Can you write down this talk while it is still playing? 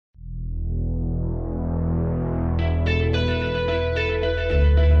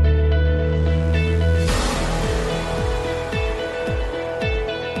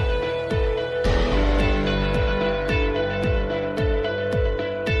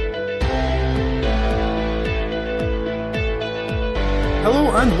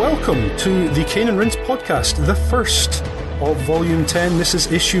Hello and welcome to the Cane and Rinse podcast, the first of Volume 10. This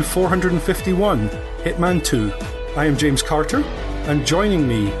is issue 451, Hitman 2. I am James Carter, and joining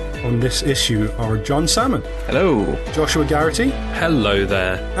me on this issue are John Salmon. Hello. Joshua Garrity. Hello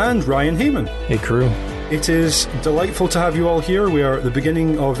there. And Ryan Heyman. Hey crew. It is delightful to have you all here. We are at the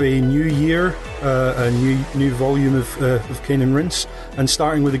beginning of a new year, a new volume of Cane and Rinse, and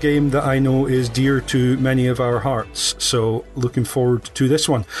starting with a game that I know is dear to many of our hearts. So looking forward to this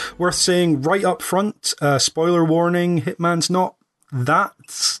one. Worth saying right up front, spoiler warning, Hitman's not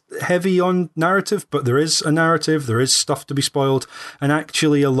that heavy on narrative, but there is a narrative, there is stuff to be spoiled, and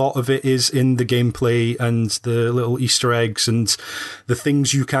actually a lot of it is in the gameplay and the little Easter eggs and the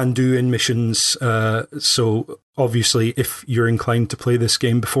things you can do in missions. So obviously, if you're inclined to play this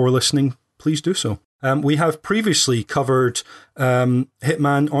game before listening, please do so. We have previously covered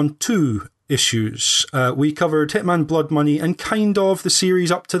Hitman on 2 issues. We covered Hitman Blood Money and kind of the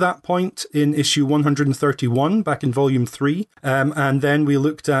series up to that point in issue 131 back in volume 3. And then we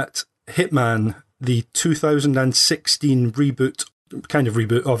looked at Hitman, the 2016 kind of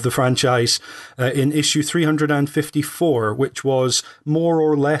reboot of the franchise, in issue 354, which was more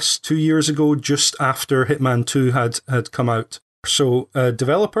or less 2 years ago, just after Hitman 2 had come out. So,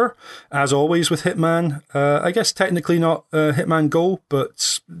 developer, as always with Hitman, I guess technically not Hitman Go,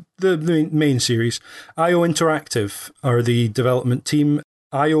 but the main series. IO Interactive are the development team.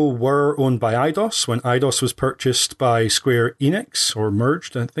 IO were owned by Eidos. When Eidos was purchased by Square Enix, or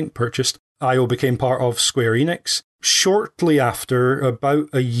merged, I think purchased, IO became part of Square Enix. Shortly after, about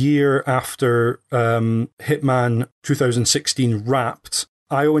a year after Hitman 2016 wrapped,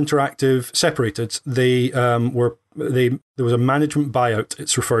 IO Interactive separated. There was a management buyout,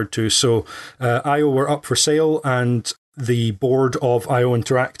 it's referred to. So IO were up for sale, and the board of IO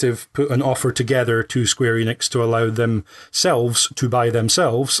Interactive put an offer together to Square Enix to allow themselves to buy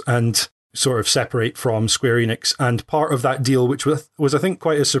themselves and sort of separate from Square Enix. And part of that deal, which was I think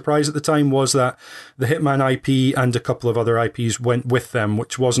quite a surprise at the time, was that the Hitman IP and a couple of other IPs went with them,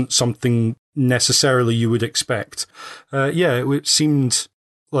 which wasn't something necessarily you would expect. It seemed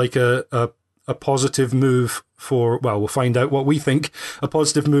like a positive move for, well, we'll find out what we think, a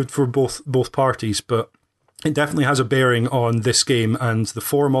positive move for both parties, but it definitely has a bearing on this game and the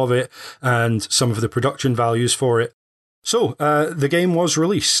form of it and some of the production values for it. So, the game was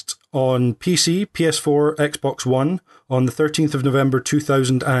released on PC, PS4, Xbox One on the 13th of November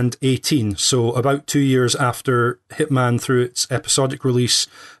 2018. So, about 2 years after Hitman, through its episodic release,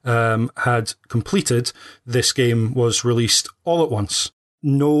 had completed, this game was released all at once.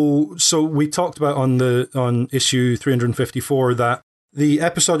 So we talked about on issue 354 that the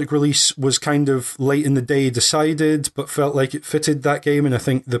episodic release was kind of late in the day decided, but felt like it fitted that game, and I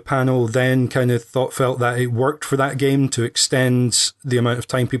think the panel then kind of felt that it worked for that game to extend the amount of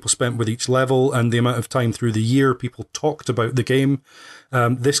time people spent with each level and the amount of time through the year people talked about the game.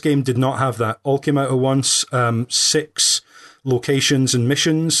 This game did not have that. All came out at once, 6 locations and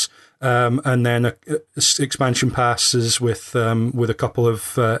missions. And then expansion passes with a couple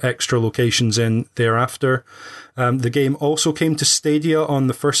of extra locations in thereafter. The game also came to Stadia on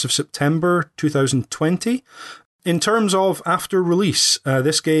the 1st of September 2020. In terms of after release,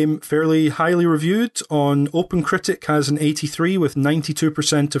 this game fairly highly reviewed. On OpenCritic has an 83 with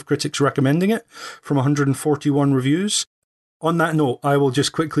 92% of critics recommending it from 141 reviews. On that note, I will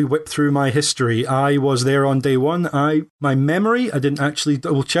just quickly whip through my history. I was there on day one. My memory, I didn't actually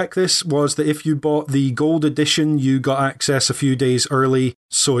double check this, was that if you bought the gold edition, you got access a few days early.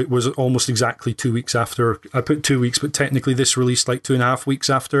 So it was almost exactly 2 weeks after. I put 2 weeks, but technically this released like 2.5 weeks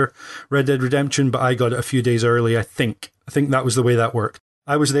after Red Dead Redemption, but I got it a few days early, I think. I think that was the way that worked.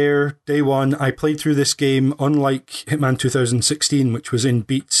 I was there day one. I played through this game, unlike Hitman 2016, which was in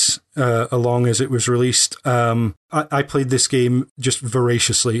beats along as it was released. I played this game just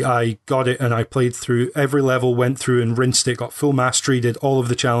voraciously. I got it and I played through every level, went through and rinsed it, got full mastery, did all of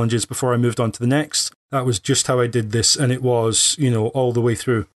the challenges before I moved on to the next. That was just how I did this, and it was, all the way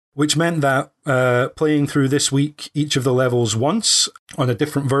through. Which meant that playing through this week each of the levels once on a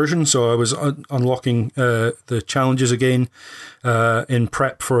different version, so I was unlocking the challenges again in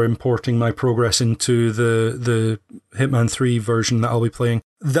prep for importing my progress into the Hitman 3 version that I'll be playing.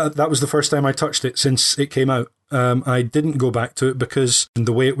 That was the first time I touched it since it came out. I didn't go back to it because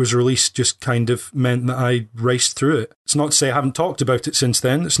the way it was released just kind of meant that I raced through it. It's not to say I haven't talked about it since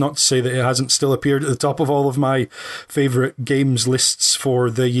then. It's not to say that it hasn't still appeared at the top of all of my favourite games lists for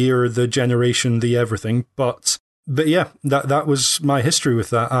the year, the generation, the everything. But yeah, that was my history with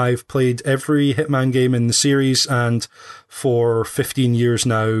that. I've played every Hitman game in the series, and for 15 years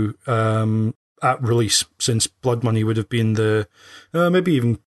now, at release, since Blood Money would have been the maybe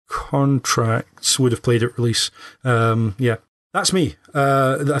even Contracts would have played at release. Yeah, that's me.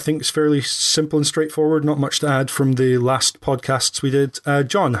 I think it's fairly simple and straightforward. Not much to add from the last podcasts we did.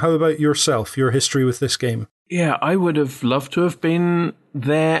 John, how about yourself? Your history with this game? Yeah, I would have loved to have been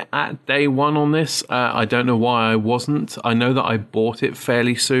there at day one on this. I don't know why I wasn't. I know that I bought it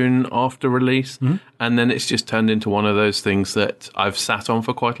fairly soon after release, and then it's just turned into one of those things that I've sat on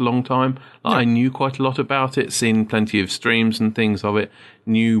for quite a long time. I knew quite a lot about it, seen plenty of streams and things of it,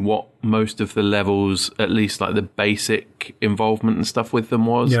 knew what most of the levels, at least like the basic involvement and stuff with them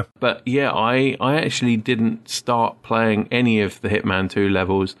was. Yeah. But yeah, I actually didn't start playing any of the Hitman 2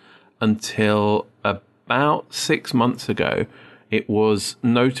 levels until about 6 months ago. It was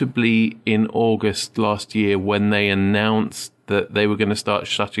notably in August last year when they announced that they were going to start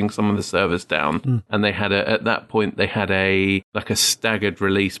shutting some of the servers down. And they had at that point, they had a staggered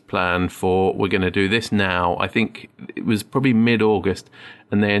release plan for, we're going to do this now. I think it was probably mid-August.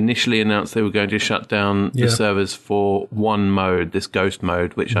 And they initially announced they were going to shut down the servers for one mode, this ghost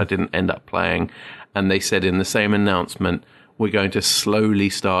mode, which I didn't end up playing. And they said in the same announcement, we're going to slowly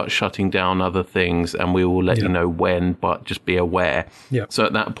start shutting down other things, and we will let you know when, but just be aware. Yeah. So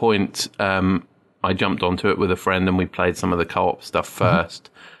at that point, I jumped onto it with a friend, and we played some of the co-op stuff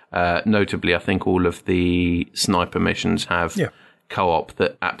first. Notably, I think all of the sniper missions have co-op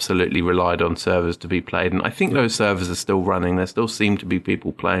that absolutely relied on servers to be played. And I think those servers are still running. There still seem to be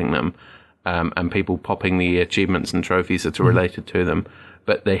people playing them, and people popping the achievements and trophies that are related to them.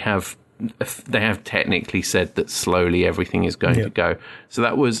 But they have technically said that slowly everything is going to go. So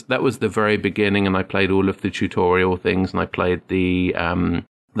that was the very beginning, and I played all of the tutorial things, and I played the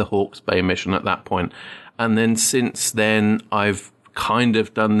Hawke's Bay mission at that point. And then since then, I've kind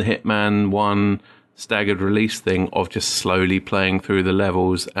of done the Hitman 1 staggered release thing of just slowly playing through the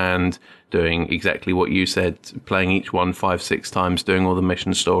levels and doing exactly what you said, playing each one 5-6 times, doing all the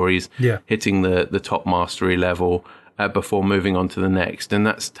mission stories, hitting the top mastery level, before moving on to the next. And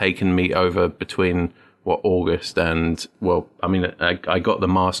that's taken me over between August and, I got the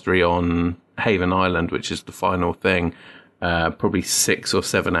mastery on Haven Island, which is the final thing, probably 6 or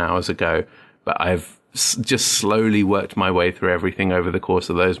 7 hours ago. But I've just slowly worked my way through everything over the course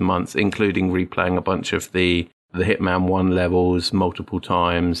of those months, including replaying a bunch of the Hitman 1 levels multiple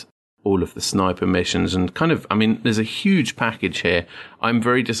times, all of the sniper missions, and there's a huge package here. I'm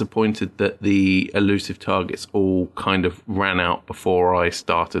very disappointed that the elusive targets all kind of ran out before I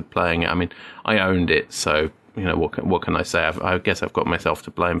started playing it. I mean, I owned it, so, what can I say? I guess I've got myself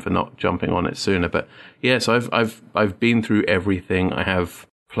to blame for not jumping on it sooner. But yeah, so I've been through everything. I have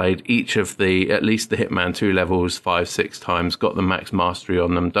played each of at least the Hitman 2 levels 5-6 times, got the max mastery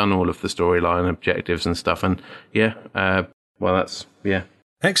on them, done all of the storyline objectives and stuff. And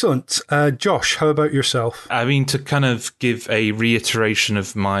Excellent. Josh, how about yourself? I mean, to kind of give a reiteration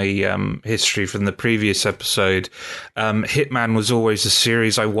of my history from the previous episode, Hitman was always a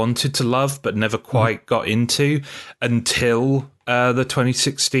series I wanted to love, but never quite got into until the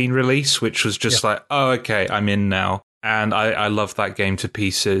 2016 release, which was just like, oh, okay, I'm in now. And I love that game to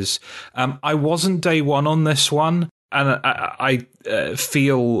pieces. I wasn't day one on this one. And I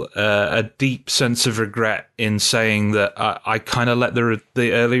feel a deep sense of regret in saying that I kind of let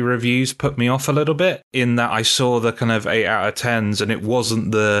the early reviews put me off a little bit, in that I saw the kind of 8 out of 10s and it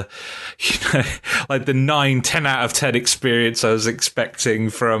wasn't the, like the 9-10 out of 10 experience I was expecting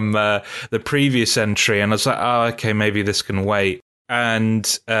from the previous entry. And I was like, oh, okay, maybe this can wait. And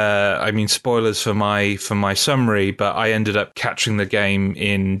spoilers for my summary, but I ended up catching the game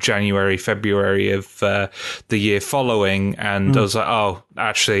in January, February of the year following, and I was like, oh,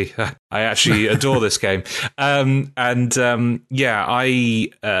 actually, I actually adore this game. I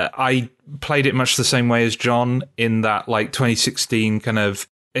played it much the same way as John, in that, like, 2016 kind of,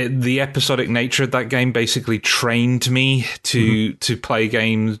 the episodic nature of that game basically trained me to play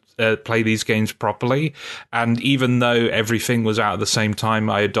these games properly. And even though everything was out at the same time,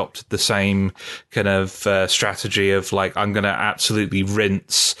 I adopted the same kind of strategy of, like, I'm going to absolutely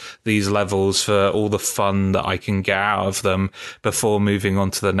rinse these levels for all the fun that I can get out of them before moving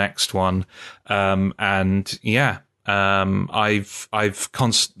on to the next one. I've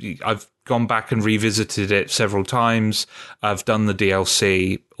gone back and revisited it several times. I've done the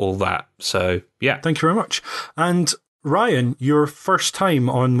DLC, all that. So, yeah. Thank you very much. And Ryan, your first time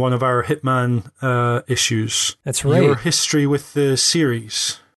on one of our Hitman issues. That's right. Your history with the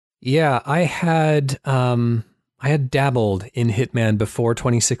series. Yeah, I had dabbled in Hitman before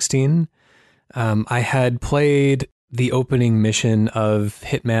 2016. I had played the opening mission of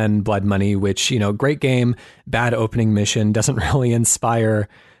Hitman Blood Money, which, great game, bad opening mission, doesn't really inspire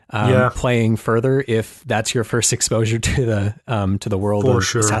playing further if that's your first exposure to the world For of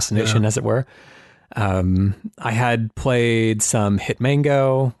sure, assassination, as it were. I had played some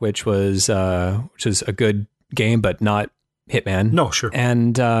Hitmango, which was a good game, but not Hitman. No, sure.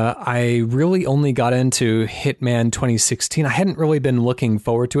 And I really only got into Hitman 2016. I hadn't really been looking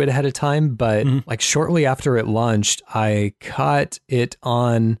forward to it ahead of time, but like shortly after it launched, I caught it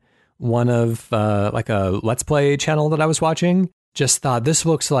on one of like a Let's Play channel that I was watching. Just thought, this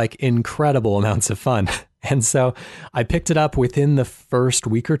looks like incredible amounts of fun. And so I picked it up within the first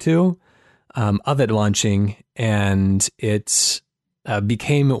week or two of it launching, and it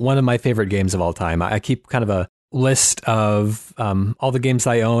became one of my favorite games of all time. I keep kind of a list of all the games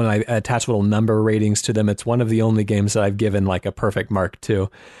I own. I attach little number ratings to them. It's one of the only games that I've given like a perfect mark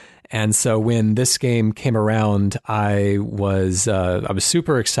to. And so when this game came around, I was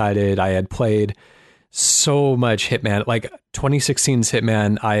super excited. I had played so much Hitman, like 2016's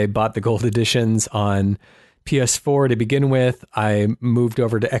Hitman. I bought the gold editions on PS4 to begin with. I moved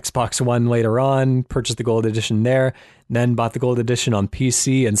over to Xbox One later on, purchased the gold edition there, then bought the gold edition on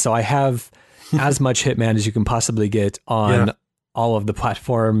PC. And so I have as much Hitman as you can possibly get on all of the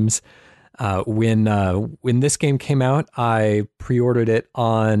platforms. When this game came out, I pre-ordered it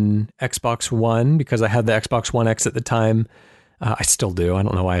on Xbox One because I had the Xbox One X at the time. I still do. I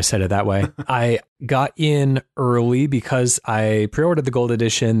don't know why I said it that way. I got in early because I pre-ordered the gold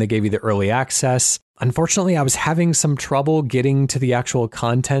edition. They gave you the early access. Unfortunately, I was having some trouble getting to the actual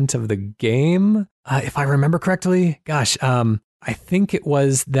content of the game. If I remember correctly, I think it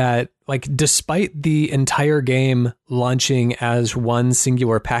was that, like, despite the entire game launching as one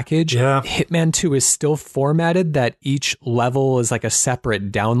singular package, Hitman 2 is still formatted that each level is like a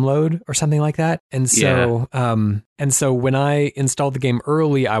separate download or something like that. And so, when I installed the game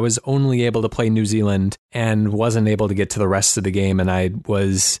early, I was only able to play New Zealand and wasn't able to get to the rest of the game. And I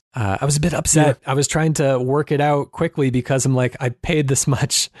was a bit upset. I was trying to work it out quickly because I'm like, I paid this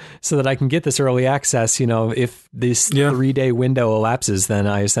much so that I can get this early access. You know, if this 3-day window elapses, then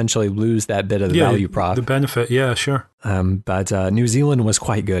I essentially lose that bit of the value prop. The benefit, yeah, sure. But New Zealand was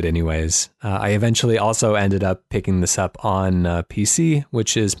quite good anyways. I eventually also ended up picking this up on PC,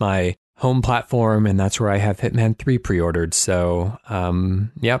 which is my home platform, and that's where I have Hitman 3 pre-ordered. So,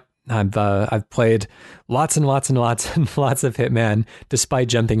 I've played lots and lots and lots and lots of Hitman, despite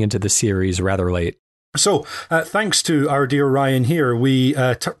jumping into the series rather late. So, thanks to our dear Ryan here, we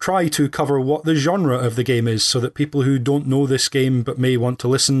try to cover what the genre of the game is so that people who don't know this game but may want to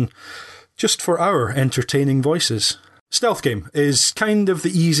listen just for our entertaining voices. Stealth game is kind of the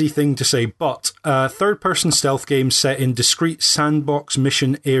easy thing to say, but third-person stealth game set in discrete sandbox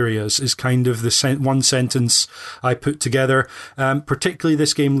mission areas is kind of the one sentence I put together. Particularly,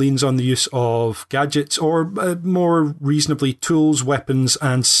 this game leans on the use of gadgets, or more reasonably, tools, weapons,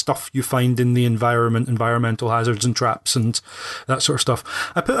 and stuff you find in the environment, environmental hazards and traps, and that sort of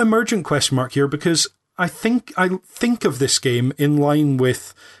stuff. I put emergent question mark here because I think of this game in line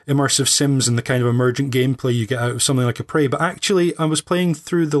with immersive sims and the kind of emergent gameplay you get out of something like a Prey. But actually, I was playing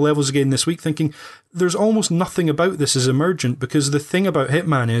through the levels again this week thinking there's almost nothing about this as emergent, because the thing about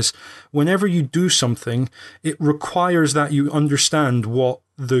Hitman is whenever you do something, it requires that you understand what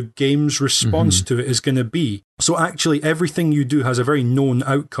the game's response to it is going to be. So actually, everything you do has a very known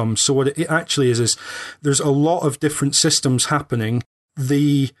outcome. So what it actually is there's a lot of different systems happening.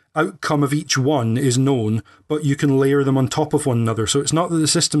 The outcome of each one is known, but you can layer them on top of one another. So it's not that the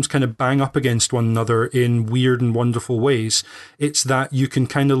systems kind of bang up against one another in weird and wonderful ways. It's that you can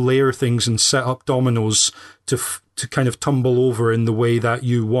kind of layer things and set up dominoes to kind of tumble over in the way that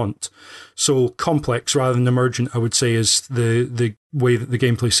you want. So complex rather than emergent, I would say, is the way that the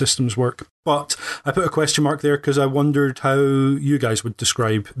gameplay systems work. But I put a question mark there because I wondered how you guys would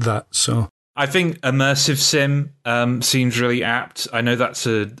describe that. So I think immersive sim seems really apt. I know that's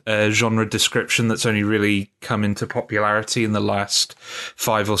a genre description that's only really come into popularity in the last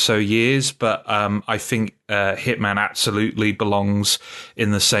 5 or so years, but I think Hitman absolutely belongs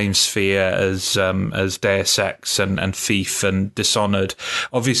in the same sphere as Deus Ex and Thief and Dishonored.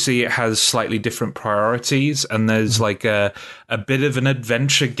 Obviously, it has slightly different priorities, and there's like a bit of an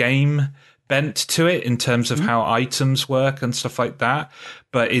adventure game bent to it in terms of how items work and stuff like that.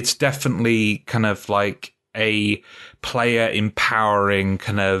 But it's definitely kind of like a player empowering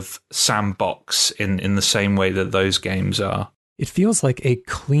kind of sandbox in the same way that those games are. It feels like a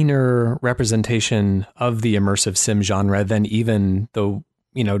cleaner representation of the immersive sim genre than even the,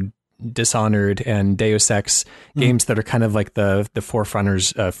 Dishonored and Deus Ex games that are kind of like the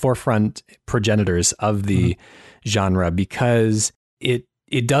forefront progenitors of the genre, because it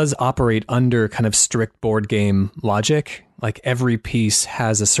it does operate under kind of strict board game logic. Like every piece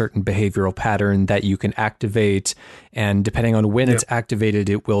has a certain behavioral pattern that you can activate, and depending on when it's activated,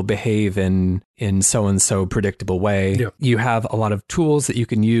 it will behave in so-and-so predictable way. Yep. You have a lot of tools that you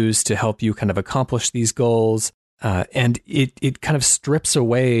can use to help you kind of accomplish these goals. And it kind of strips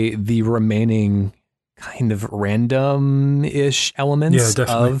away the remaining kind of random-ish elements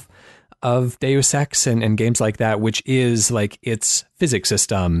of Deus Ex and games like that, which is like its physics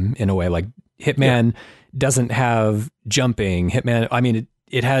system in a way. Like Hitman doesn't have jumping. Hitman, I mean,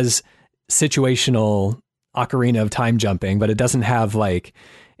 it has situational Ocarina of Time jumping, but it doesn't have like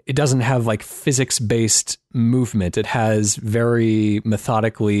physics-based movement. It has very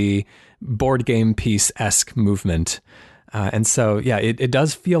methodically board game piece-esque movement. And so, yeah, it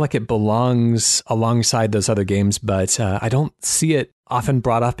does feel like it belongs alongside those other games, but I don't see it often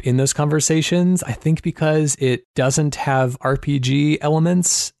brought up in those conversations. I think because it doesn't have RPG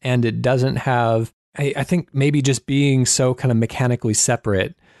elements, and it doesn't have, I think maybe just being so kind of mechanically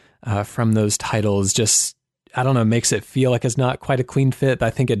separate from those titles just, I don't know, makes it feel like it's not quite a clean fit, but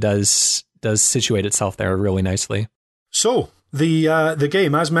I think it does situate itself there really nicely. So, the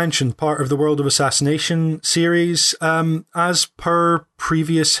game, as mentioned, part of the World of Assassination series, as per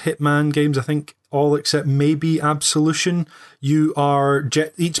previous Hitman games, I think all except maybe Absolution, you are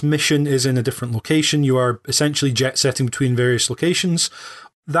each mission is in a different location. You are essentially jet setting between various locations.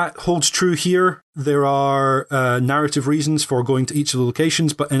 That holds true here. There are narrative reasons for going to each of the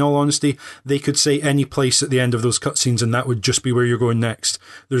locations, but in all honesty, they could say any place at the end of those cutscenes and that would just be where you're going next.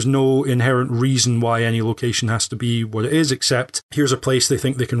 There's no inherent reason why any location has to be what it is, except here's a place they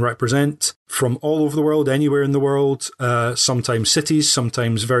think they can represent from all over the world, anywhere in the world, sometimes cities,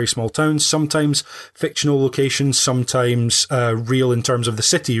 sometimes very small towns, sometimes fictional locations, sometimes real in terms of the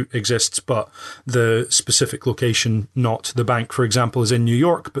city exists, but the specific location, not. The bank, for example, is in New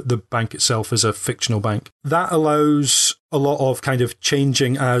York, but the bank itself is a fictional bank. That allows a lot of kind of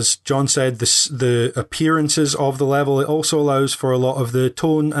changing, as John said, the appearances of the level. It also allows for a lot of the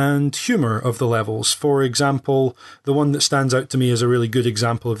tone and humour of the levels. For example, the one that stands out to me as a really good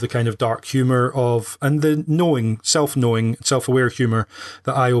example of the kind of dark humour of, and the self-knowing, self-aware humour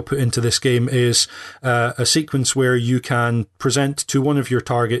that IO put into this game is a sequence where you can present to one of your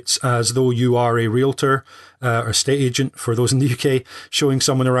targets as though you are a realtor, or estate agent for those in the UK, showing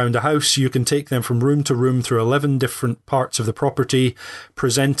someone around a house. You can take them from room to room through 11 different parts of the property,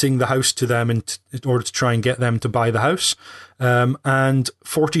 presenting the house to them in order to try and get them to buy the house. And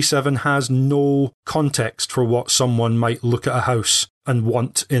 47 has no context for what someone might look at a house and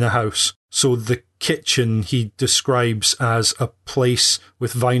want in a house. So the kitchen he describes as a place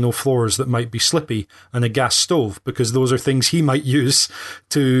with vinyl floors that might be slippy and a gas stove, because those are things he might use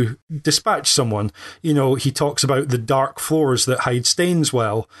to dispatch someone. You know, he talks about the dark floors that hide stains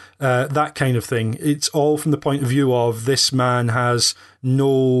well, that kind of thing. It's all from the point of view of this man has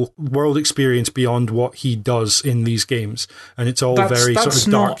no world experience beyond what he does in these games. And it's all very sort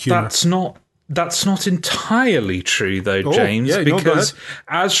of dark humour. That's not entirely true, though, James, because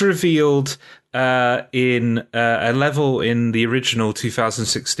as revealed in a level in the original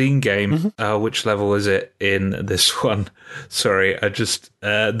 2016 game, which level is it in this one? Sorry,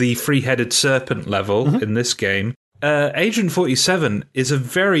 the three-headed serpent level in this game. Agent 47 is a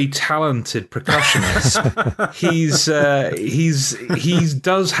very talented percussionist. He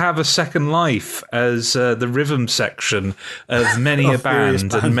does have a second life as the rhythm section of many a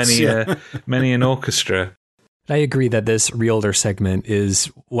band and many an orchestra. I agree that this realtor segment is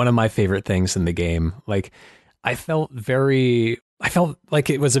one of my favorite things in the game. Like, I felt like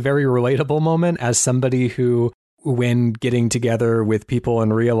it was a very relatable moment as somebody who, when getting together with people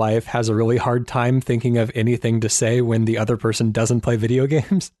in real life, has a really hard time thinking of anything to say when the other person doesn't play video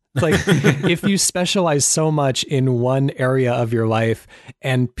games. Like, if you specialize so much in one area of your life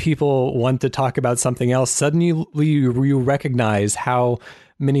and people want to talk about something else, suddenly you recognize how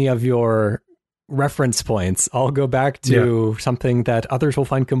many of your reference points all go back to something that others will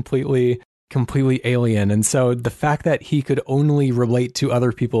find completely alien. And so the fact that he could only relate to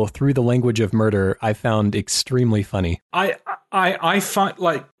other people through the language of murder, I found extremely funny. I find,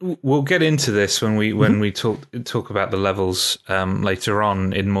 like, we'll get into this when we talk about the levels later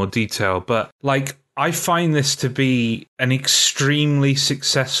on in more detail, but like, I find this to be an extremely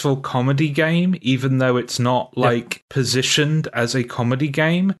successful comedy game, even though it's not positioned as a comedy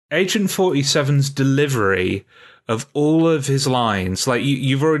game. Agent 47's delivery of all of his lines, like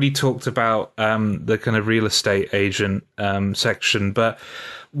you've already talked about the kind of real estate agent section, but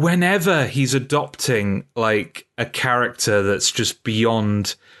whenever he's adopting like a character that's just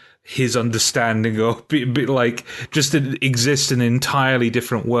beyond his understanding or be like just exist in an entirely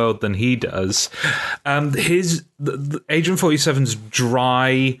different world than he does. The Agent 47's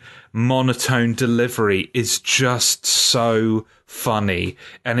dry, monotone delivery is just so funny,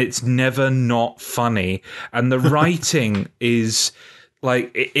 and it's never not funny. And the writing is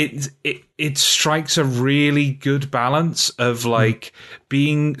like it strikes a really good balance of like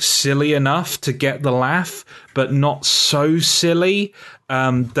being silly enough to get the laugh, but not so silly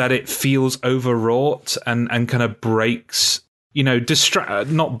that it feels overwrought and kind of breaks,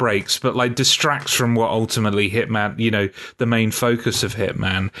 not breaks, but like distracts from what ultimately Hitman, the main focus of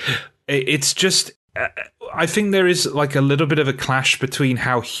Hitman. It's just, I think there is like a little bit of a clash between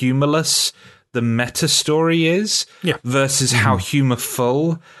how humorless the meta story is versus how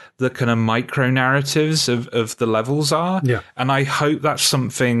humorful the kind of micro narratives of the levels are. Yeah. And I hope that's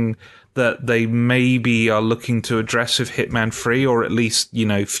something that they maybe are looking to address with Hitman 3, or at least,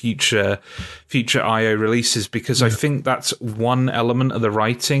 future IO releases, because I think that's one element of the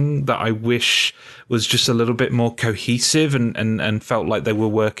writing that I wish was just a little bit more cohesive and felt like they were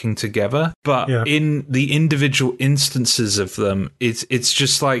working together. But in the individual instances of them, it's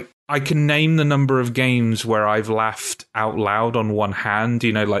just like, I can name the number of games where I've laughed out loud on one hand.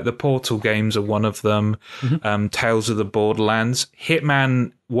 Like the Portal games are one of them. Tales of the Borderlands.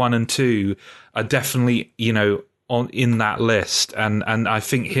 Hitman 1 and 2 are definitely, in that list. And I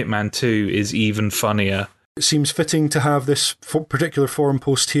think Hitman 2 is even funnier. It seems fitting to have this particular forum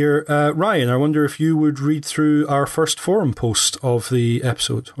post here. Ryan, I wonder if you would read through our first forum post of the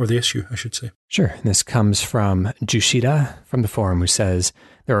episode, or the issue, I should say. Sure. This comes from Jushida from the forum, who says,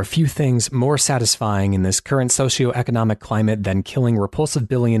 "There are few things more satisfying in this current socioeconomic climate than killing repulsive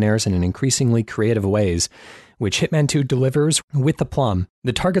billionaires in increasingly creative ways, which Hitman 2 delivers with aplomb.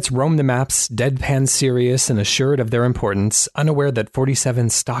 The targets roam the maps, deadpan serious and assured of their importance, unaware that 47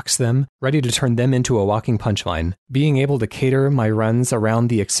 stalks them, ready to turn them into a walking punchline. Being able to cater my runs around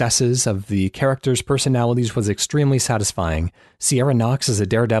the excesses of the characters' personalities was extremely satisfying. Sierra Knox is a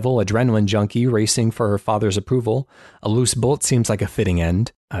daredevil adrenaline junkie racing for her father's approval. A loose bolt seems like a fitting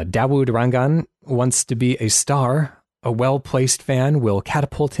end. Dawood Rangan wants to be a star. A well-placed fan will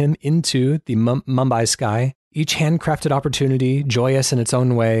catapult him into the Mumbai sky. Each handcrafted opportunity, joyous in its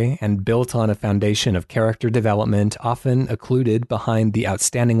own way, and built on a foundation of character development, often occluded behind the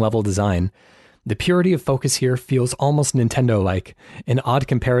outstanding level design. The purity of focus here feels almost Nintendo-like. An odd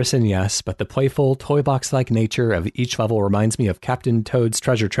comparison, yes, but the playful, toy box-like nature of each level reminds me of Captain Toad's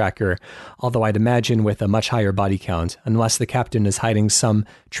Treasure Tracker, although I'd imagine with a much higher body count, unless the captain is hiding some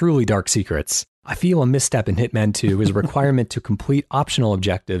truly dark secrets. I feel a misstep in Hitman 2 is a requirement to complete optional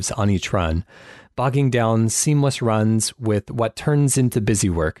objectives on each run, bogging down seamless runs with what turns into busy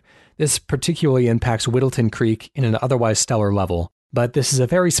work. This particularly impacts Whittleton Creek in an otherwise stellar level. But this is a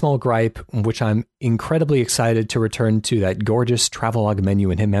very small gripe, which I'm incredibly excited to return to that gorgeous travelogue menu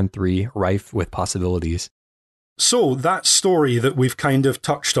in Hitman 3, rife with possibilities. So, that story that we've kind of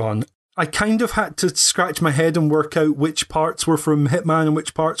touched on, I kind of had to scratch my head and work out which parts were from Hitman and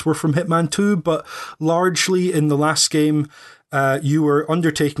which parts were from Hitman 2, but largely in the last game, you were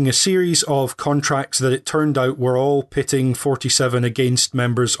undertaking a series of contracts that it turned out were all pitting 47 against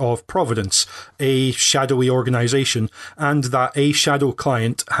members of Providence, a shadowy organisation, and that a shadow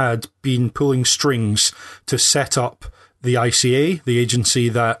client had been pulling strings to set up the ICA, the agency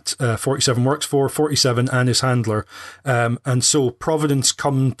that 47 works for, 47 and his handler. And so Providence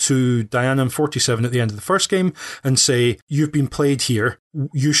come to Diana and 47 at the end of the first game and say, "You've been played here.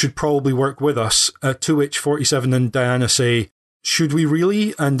 You should probably work with us." To which 47 and Diana say, "Should we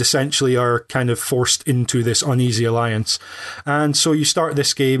really?" And essentially are kind of forced into this uneasy alliance. And so you start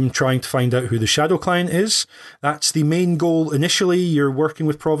this game trying to find out who the shadow client is. That's the main goal initially. You're working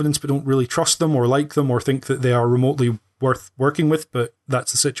with Providence but don't really trust them or like them or think that they are remotely worth working with, but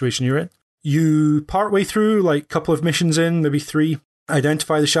that's the situation you're in. You partway through, like a couple of missions in, maybe 3,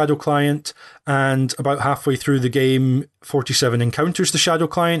 identify the shadow client, and about halfway through the game, 47 encounters the shadow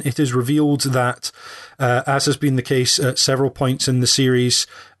client. It is revealed that, as has been the case at several points in the series,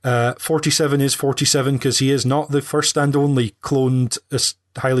 47 is 47 because he is not the first and only cloned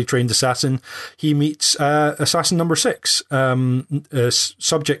highly trained assassin. He meets assassin number 6,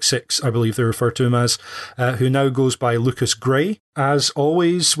 Subject 6, I believe they refer to him as, who now goes by Lucas Gray. As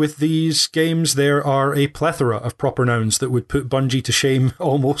always with these games, there are a plethora of proper nouns that would put Bungie to shame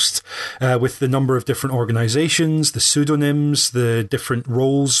almost, with the number of different organizations, the pseudonyms, the different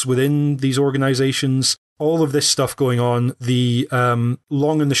roles within these organizations, all of this stuff going on. The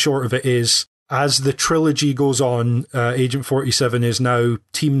long and the short of it is, as the trilogy goes on, Agent 47 is now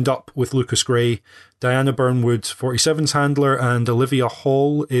teamed up with Lucas Gray. Diana Burnwood, 47's handler, and Olivia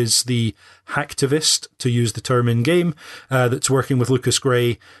Hall is the hacktivist, to use the term in-game, that's working with Lucas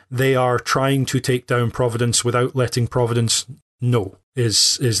Gray. They are trying to take down Providence without letting Providence know,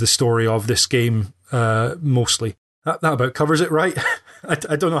 is the story of this game, mostly. That about covers it, right?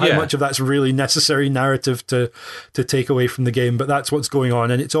 I don't know how much of that's really necessary narrative to take away from the game, but that's what's going on.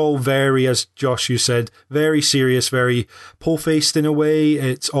 And it's all very, as Josh, you said, very serious, very pole-faced in a way.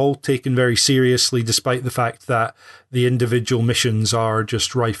 It's all taken very seriously, despite the fact that the individual missions are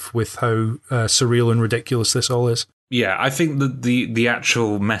just rife with how surreal and ridiculous this all is. Yeah, I think that the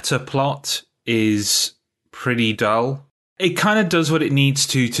actual meta plot is pretty dull. It kind of does what it needs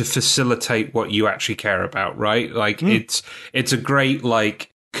to facilitate what you actually care about, right? Like it's a great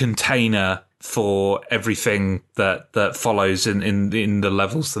like container for everything that follows in the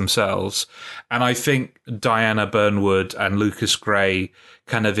levels themselves. And I think Diana Burnwood and Lucas Gray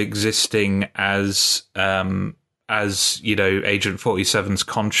kind of existing as you know, Agent 47's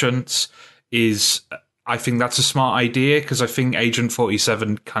conscience is, I think that's a smart idea, because I think Agent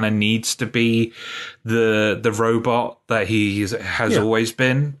 47 kind of needs to be the robot that he has always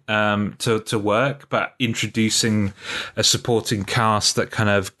been to work, but introducing a supporting cast that kind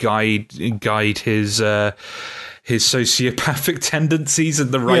of guide his sociopathic tendencies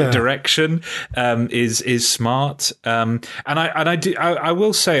in the right direction is smart. And I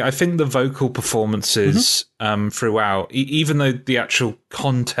will say, I think the vocal performances throughout, even though the actual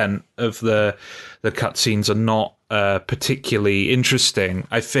content of the cutscenes are not particularly interesting,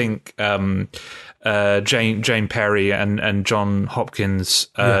 I think Jane Perry and John Hopkins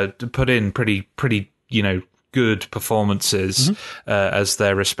put in pretty good performances as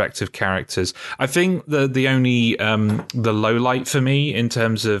their respective characters. I think the only the low light for me in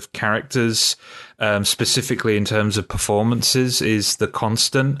terms of characters, specifically in terms of performances, is the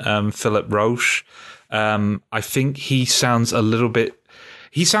constant Philip Roche. I think he sounds a little bit.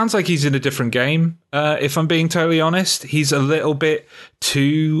 He sounds like he's in a different game. If I'm being totally honest, he's a little bit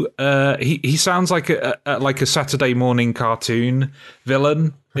too. He sounds like a Saturday morning cartoon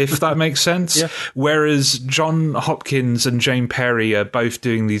villain, if that makes sense. Whereas John Hopkins and Jane Perry are both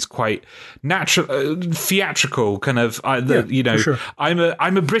doing these quite natural, theatrical kind of, sure.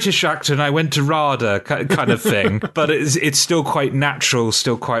 I'm a British actor and I went to RADA kind of thing, but it's still quite natural,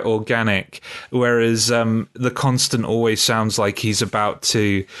 still quite organic. Whereas the Constant always sounds like he's about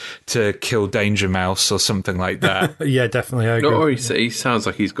to kill Danger Mouse or something like that. Yeah, definitely. I agree. Or he sounds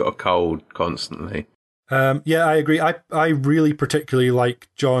like he's got a cold constantly. Yeah, I agree. I really particularly like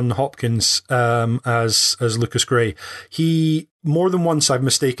John Hopkins as Lucas Gray. He, more than once I've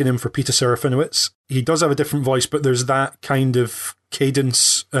mistaken him for Peter Serafinowicz. He does have a different voice, but there's that kind of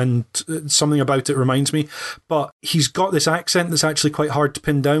cadence and something about it reminds me. But he's got this accent that's actually quite hard to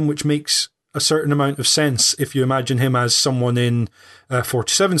pin down, which makes a certain amount of sense if you imagine him as someone in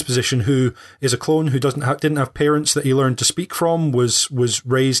 47's position who is a clone, who didn't have parents that he learned to speak from, was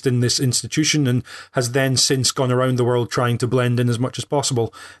raised in this institution and has then since gone around the world trying to blend in as much as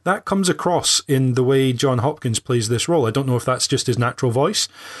possible. That comes across in the way John Hopkins plays this role. I don't know if that's just his natural voice.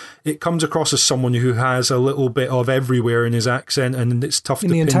 It comes across as someone who has a little bit of everywhere in his accent, and it's tough to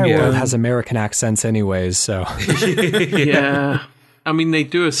pin down. The entire world has American accents anyways, so... Yeah. I mean, they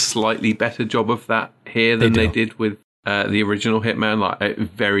do a slightly better job of that here than they did with the original Hitman. Like, I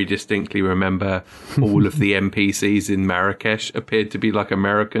very distinctly remember all of the NPCs in Marrakesh appeared to be like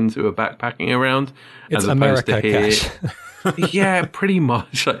Americans who were backpacking around. It's as opposed America, to here. Cash. Yeah, pretty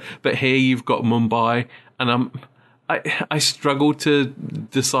much. But here you've got Mumbai, and I struggle to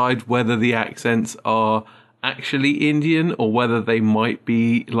decide whether the accents are actually Indian or whether they might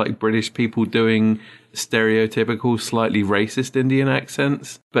be like British people doing stereotypical, slightly racist Indian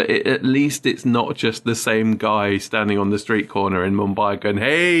accents. But at least it's not just the same guy standing on the street corner in Mumbai going,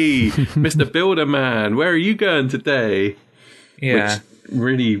 "Hey, Mr. Builder Man, where are you going today?" Yeah. Which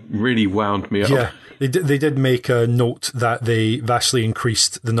really, really wound me up. Yeah. They did make a note that they vastly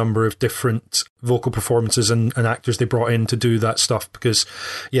increased the number of different vocal performances and actors they brought in to do that stuff, because,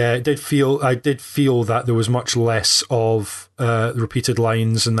 yeah, I did feel that there was much less of repeated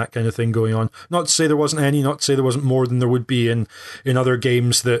lines and that kind of thing going on. Not to say there wasn't any, not to say there wasn't more than there would be in other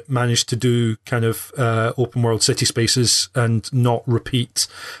games that managed to do kind of open world city spaces and not repeat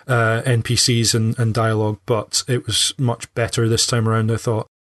NPCs and dialogue, but it was much better this time around, I thought.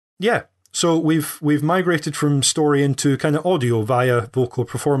 Yeah. So we've migrated from story into kind of audio via vocal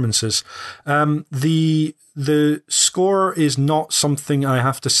performances. The score is not something I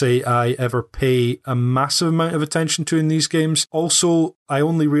have to say I ever pay a massive amount of attention to in these games. Also, I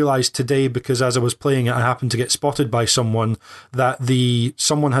only realized today, because as I was playing it, I happened to get spotted by someone, that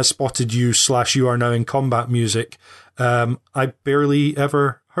someone has spotted you / you are now in combat music. I barely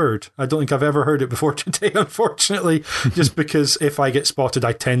ever heard. I don't think I've ever heard it before today, unfortunately, just because if I get spotted,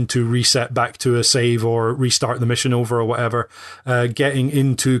 I tend to reset back to a save or restart the mission over or whatever. Getting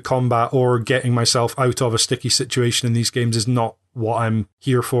into combat or getting myself out of a sticky situation in these games is not what I'm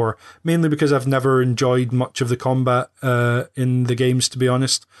here for, mainly because I've never enjoyed much of the combat in the games, to be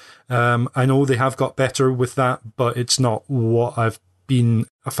honest. I know they have got better with that, but it's not what I've been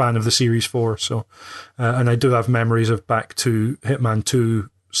a fan of the series for. So, and I do have memories of back to Hitman 2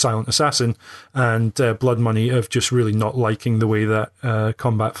 Silent Assassin and Blood Money of just really not liking the way that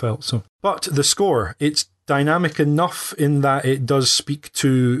combat felt. So, but the score, it's dynamic enough in that it does speak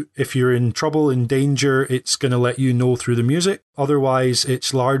to, if you're in trouble, in danger, it's going to let you know through the music. Otherwise,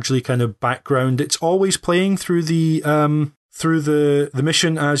 it's largely kind of background. It's always playing through the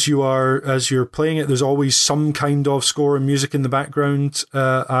mission as you're playing it. There's always some kind of score and music in the background.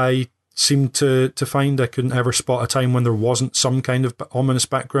 I seem to find I couldn't ever spot a time when there wasn't some kind of ominous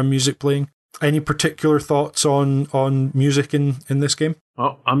background music playing. Any particular thoughts on music in this game?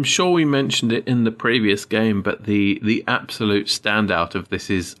 Well, I'm sure we mentioned it in the previous game, but the absolute standout of this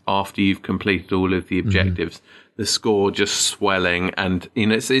is after you've completed all of the objectives, the score just swelling, and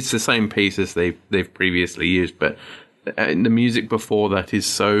it's the same piece as they've previously used, but the music before that is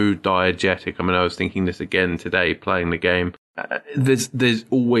so diegetic. I mean, I was thinking this again today playing the game. There's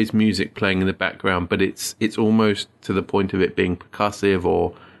always music playing in the background, but it's almost to the point of it being percussive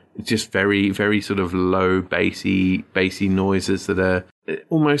or just very, very sort of low bassy noises that are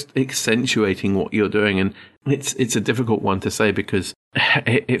almost accentuating what you're doing. And it's a difficult one to say because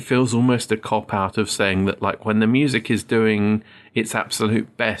it feels almost a cop out of saying that, like, when the music is doing its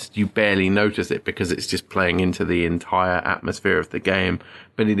absolute best, you barely notice it because it's just playing into the entire atmosphere of the game.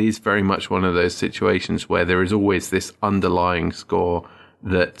 But it is very much one of those situations where there is always this underlying score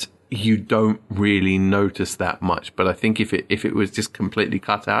that you don't really notice that much. But I think if it was just completely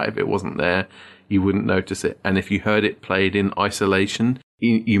cut out, if it wasn't there, you wouldn't notice it. And if you heard it played in isolation,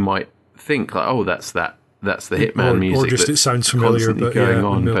 you might think, like, oh, that's the Hitman music, or just it sounds familiar, but going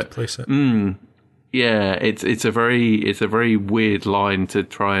on. But to place it. Yeah, it's a very weird line to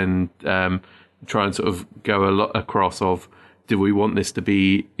try and sort of go a lot across of. Do we want this to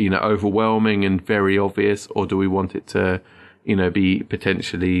be, overwhelming and very obvious, or do we want it to, be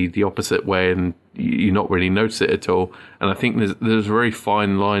potentially the opposite way and you not really notice it at all? And I think there's a very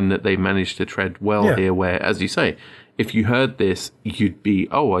fine line that they managed to tread well here, where, as you say, if you heard this, you'd be,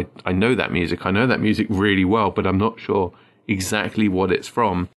 oh, I know that music. I know that music really well, but I'm not sure exactly what it's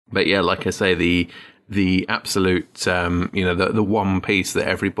from. But yeah, like I say, the absolute, the one piece that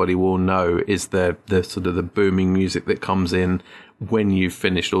everybody will know is the sort of the booming music that comes in when you've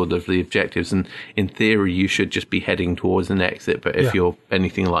finished all of the objectives. And in theory, you should just be heading towards an exit. But if you're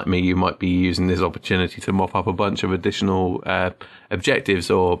anything like me, you might be using this opportunity to mop up a bunch of additional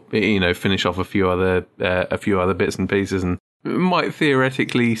objectives, or finish off a few other bits and pieces, and might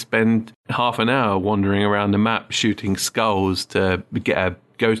theoretically spend half an hour wandering around the map shooting skulls to get a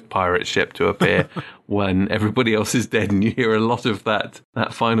ghost pirate ship to appear when everybody else is dead, and you hear a lot of that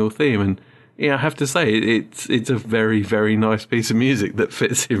final theme. And I have to say, it's a very, very nice piece of music that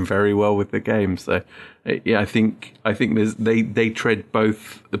fits in very well with the game. So I think they tread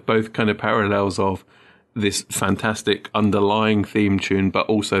both kind of parallels of this fantastic underlying theme tune, but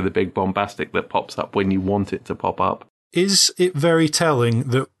also the big bombastic that pops up when you want it to pop up. Is it very telling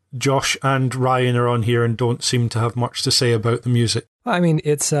that Josh and Ryan are on here and don't seem to have much to say about the music? I mean,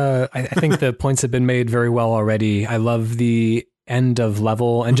 it's I think the points have been made very well already. I love the end of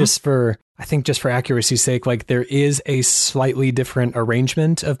level, and just for accuracy's sake, like, there is a slightly different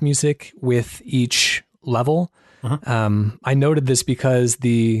arrangement of music with each level. I noted this because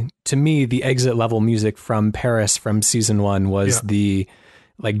to me, the exit level music from Paris from season 1 was the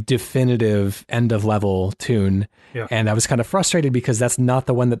definitive end of level tune. Yeah. And I was kind of frustrated because that's not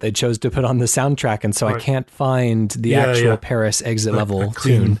the one that they chose to put on the soundtrack. And so I can't find the actual Paris exit level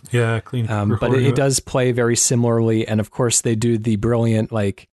tune. Yeah, clean. But it does play very similarly. And of course they do the brilliant,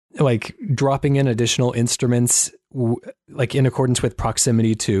 like dropping in additional instruments, in accordance with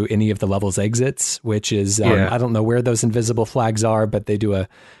proximity to any of the level's exits, which is, I don't know where those invisible flags are, but they do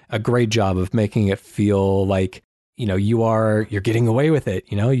a great job of making it feel like, you're getting away with it.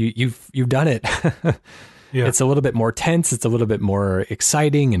 You've done it. It's a little bit more tense. It's a little bit more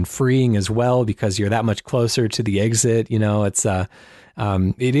exciting and freeing as well because you're that much closer to the exit. You know, it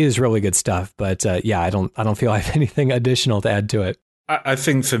is really good stuff. But I don't feel I have anything additional to add to it. I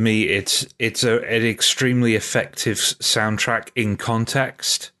think for me, it's an extremely effective soundtrack in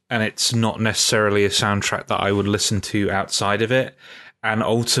context, and it's not necessarily a soundtrack that I would listen to outside of it. And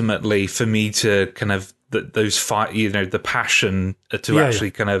ultimately, for me to kind of the passion to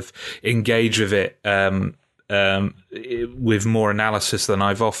actually kind of engage with it with more analysis than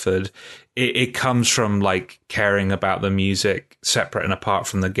I've offered, it comes from like caring about the music separate and apart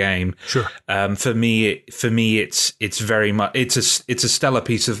from the game. Sure. For me, it's very much it's a stellar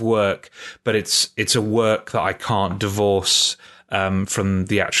piece of work, but it's a work that I can't divorce from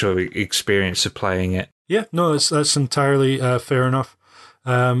the actual experience of playing it. Yeah, no, that's entirely fair enough.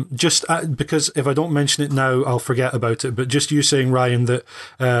 Because if I don't mention it now, I'll forget about it. But just you saying, Ryan, that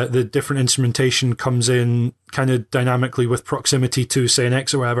the different instrumentation comes in kind of dynamically with proximity to, say, an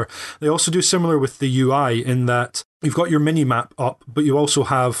X or whatever. They also do similar with the UI in that you've got your mini-map up, but you also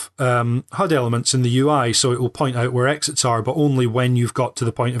have HUD elements in the UI, so it will point out where exits are, but only when you've got to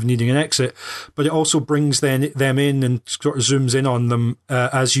the point of needing an exit. But it also brings them in and sort of zooms in on them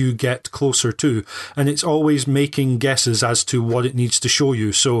as you get closer to. And it's always making guesses as to what it needs to show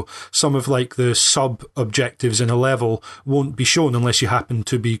you. So some of like the sub-objectives in a level won't be shown unless you happen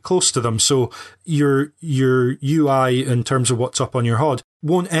to be close to them. So your UI in terms of what's up on your HUD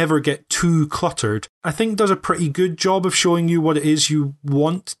won't ever get too cluttered. I think does a pretty good job of showing you what it is you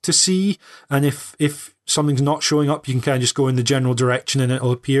want to see. And if something's not showing up, you can kind of just go in the general direction and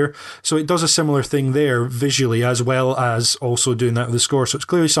it'll appear. So it does a similar thing there visually, as well as also doing that with the score. So it's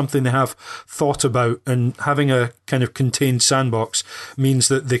clearly something they have thought about, and having a kind of contained sandbox means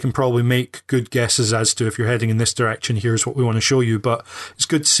that they can probably make good guesses as to if you're heading in this direction, here's what we want to show you. But it's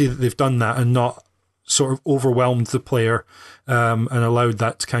good to see that they've done that and not sort of overwhelmed the player and allowed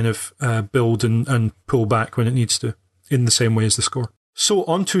that to kind of build and pull back when it needs to, in the same way as the score. So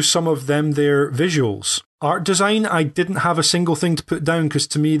on to some of their visuals. Art design, I didn't have a single thing to put down because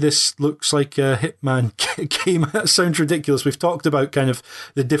to me this looks like a Hitman game. That sounds ridiculous. We've talked about kind of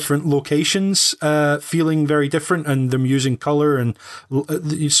the different locations feeling very different and them using colour and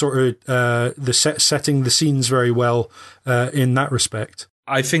sort of setting the scenes very well in that respect.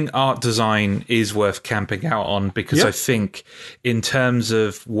 I think art design is worth camping out on because I think in terms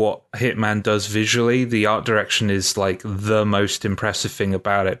of what Hitman does visually, the art direction is like the most impressive thing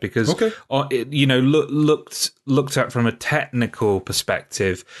about it because, looked at from a technical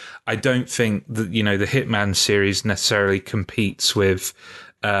perspective, I don't think that, the Hitman series necessarily competes with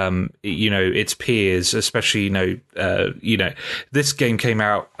its peers, especially, this game came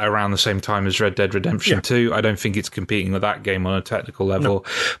out around the same time as Red Dead Redemption 2. I don't think it's competing with that game on a technical level.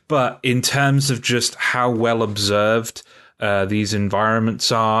 No. But in terms of just how well observed these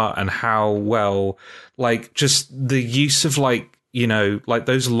environments are and how well, like, just the use of, like, like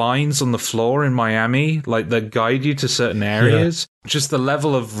those lines on the floor in Miami, like that guide you to certain areas, just the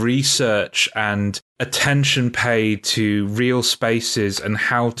level of research and attention paid to real spaces and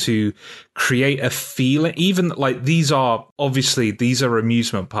how to create a feeling. Even like these are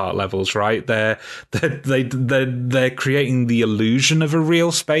amusement park levels, right? They're creating the illusion of a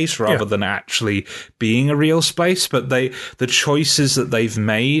real space rather than actually being a real space. But the choices that they've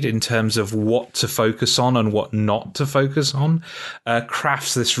made in terms of what to focus on and what not to focus on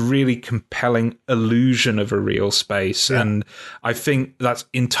crafts this really compelling illusion of a real space. And I think that's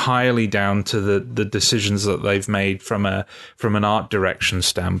entirely down to the decisions that they've made from an art direction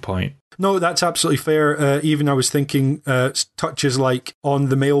standpoint. No, that's absolutely fair. Even I was thinking touches like on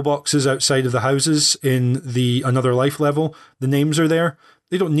the mailboxes outside of the houses in the Another Life level, the names are there.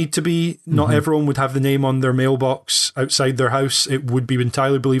 They don't need to be. Not everyone would have the name on their mailbox outside their house. It would be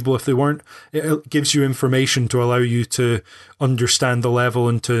entirely believable if they weren't. It gives you information to allow you to understand the level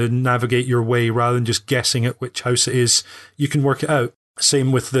and to navigate your way rather than just guessing at which house it is. You can work it out.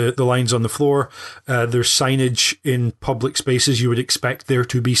 Same with the lines on the floor. There's signage in public spaces. You would expect there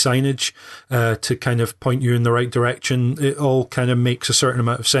to be signage to kind of point you in the right direction. It all kind of makes a certain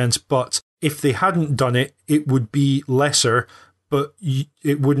amount of sense. But if they hadn't done it, it would be lesser, but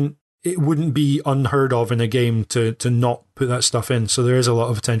it wouldn't be unheard of in a game to not put that stuff in. So there is a lot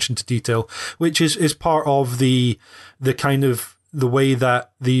of attention to detail, which is part of the kind of the way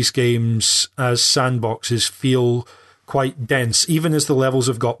that these games as sandboxes feel quite dense, even as the levels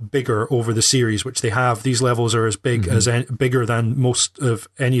have got bigger over the series, which they have. These levels are as big bigger than most of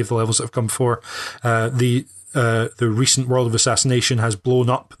any of the levels that have come before. The recent World of Assassination has blown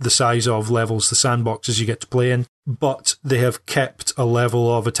up the size of levels, the sandboxes you get to play in, but they have kept a level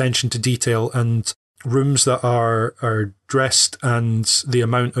of attention to detail and rooms that are dressed and the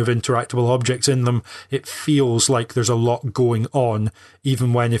amount of interactable objects in them, it feels like there's a lot going on,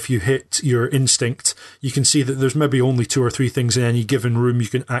 even when if you hit your instinct, you can see that there's maybe only 2 or 3 things in any given room you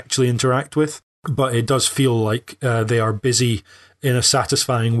can actually interact with. But it does feel like they are busy in a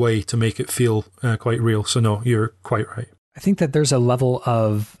satisfying way to make it feel quite real. So no, you're quite right. I think that there's a level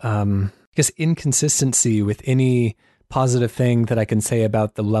of, inconsistency with any positive thing that I can say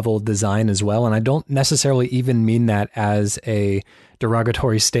about the level design as well. And I don't necessarily even mean that as a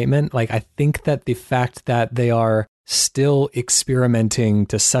derogatory statement. Like, I think that the fact that they are still experimenting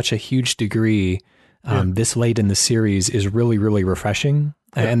to such a huge degree this late in the series is really, really refreshing.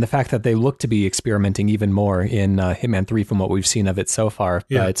 Yeah. And the fact that they look to be experimenting even more in Hitman 3 from what we've seen of it so far.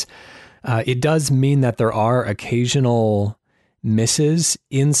 Yeah. But it does mean that there are occasional misses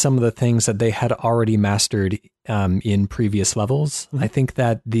in some of the things that they had already mastered in previous levels. Mm-hmm. I think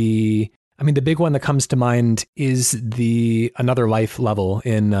that the big one that comes to mind is the Another Life level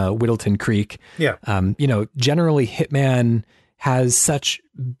in Whittleton Creek. Yeah. Generally Hitman has such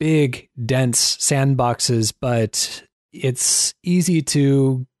big, dense sandboxes, but it's easy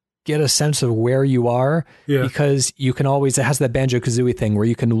to get a sense of where you are because you can always, it has that Banjo-Kazooie thing where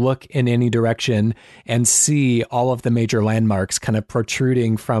you can look in any direction and see all of the major landmarks kind of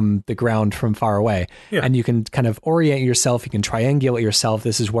protruding from the ground from far away. Yeah. And you can kind of orient yourself. You can triangulate yourself.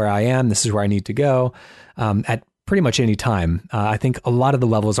 This is where I am. This is where I need to go at pretty much any time. I think a lot of the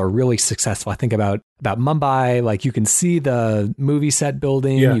levels are really successful. I think about Mumbai, like you can see the movie set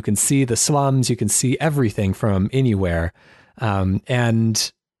building, you can see the slums, you can see everything from anywhere.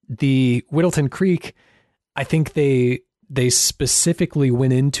 And the Whittleton Creek, I think they specifically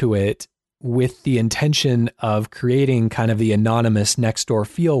went into it with the intention of creating kind of the anonymous next door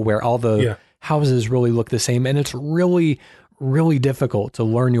feel where all the houses really look the same. And it's really, really difficult to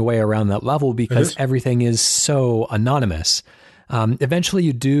learn your way around that level because everything is so anonymous. Eventually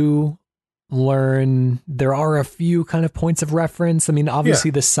you do learn, there are a few kind of points of reference. I mean,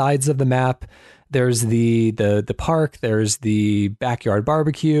 obviously the sides of the map, there's the park, there's the backyard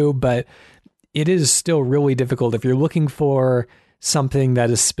barbecue, but it is still really difficult if you're looking for something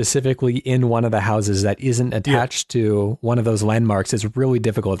that is specifically in one of the houses that isn't attached to one of those landmarks. It's really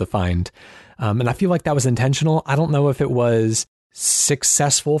difficult to find. And I feel like that was intentional. I don't know if it was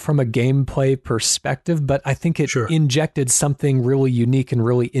successful from a gameplay perspective, but I think it injected something really unique and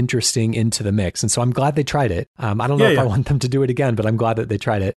really interesting into the mix. And so I'm glad they tried it. I don't know if I want them to do it again, but I'm glad that they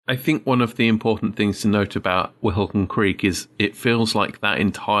tried it. I think one of the important things to note about Whittleton Creek is it feels like that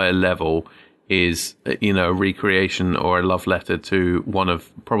entire level is, a recreation or a love letter to one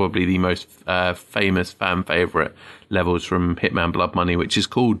of probably the most famous fan favorite levels from Hitman Blood Money, which is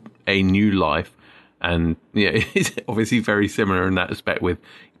called A New Life. And it's obviously very similar in that respect with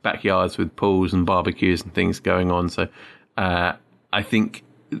backyards with pools and barbecues and things going on. So I think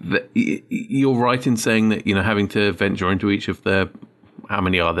that you're right in saying that, having to venture into each of the, how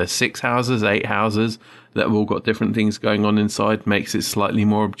many are there? 6 houses, 8 houses that have all got different things going on inside makes it slightly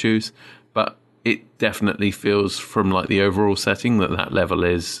more obtuse. But it definitely feels from like the overall setting that level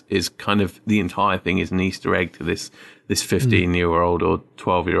is kind of the entire thing is an Easter egg to this 15-year-old or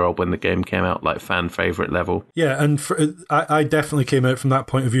 12-year-old when the game came out, like fan favorite level. Yeah, and I definitely came out from that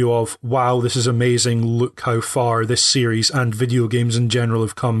point of view of, wow, this is amazing. Look how far this series and video games in general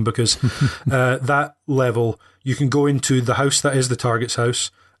have come, because that level, you can go into the house that is the target's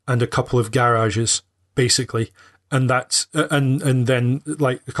house and a couple of garages, basically. And that's and then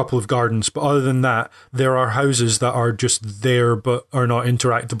like a couple of gardens, but other than that, there are houses that are just there but are not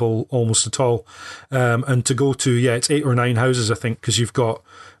interactable almost at all. And to go to it's 8 or 9 houses, I think, because you've got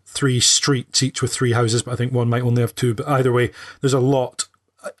 3 streets each with 3 houses, but I think one might only have 2. But either way, there's a lot.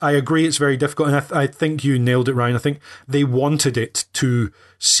 I agree, it's very difficult, and I think you nailed it, Ryan. I think they wanted it to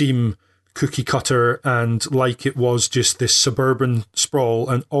seem cookie cutter and like it was just this suburban sprawl,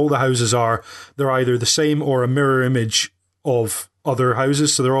 and all the houses they're either the same or a mirror image of other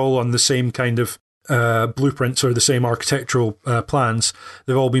houses, so they're all on the same kind of blueprints or the same architectural plans.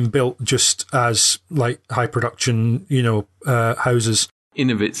 They've all been built just as like high production houses.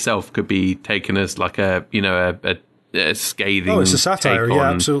 In of itself could be taken as like a scathing it's a satire, take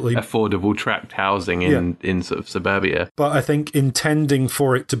on absolutely. Affordable tract housing in sort of suburbia. But I think intending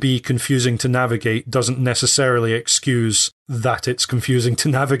for it to be confusing to navigate doesn't necessarily excuse that it's confusing to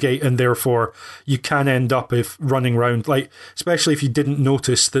navigate, and therefore you can end up if running around, like especially if you didn't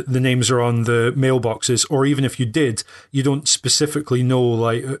notice that the names are on the mailboxes, or even if you did, you don't specifically know,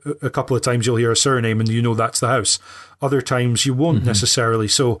 like a couple of times you'll hear a surname and that's the house. Other times you won't necessarily.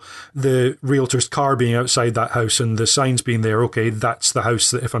 So the realtor's car being outside that house and the signs being there, okay, that's the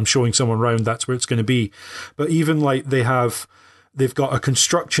house that if I'm showing someone around, that's where it's going to be. But even like they've got a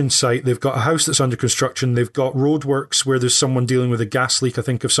construction site, they've got a house that's under construction, they've got roadworks where there's someone dealing with a gas leak, I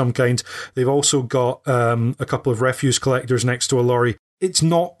think, of some kind. They've also got a couple of refuse collectors next to a lorry. It's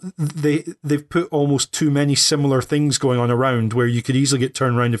not, they've put almost too many similar things going on around where you could easily get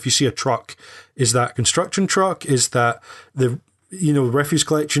turned around if you see a truck. Is that a construction truck? Is that the refuse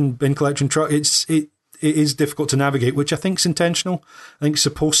collection, bin collection truck? It is difficult to navigate, which I think is intentional. I think it's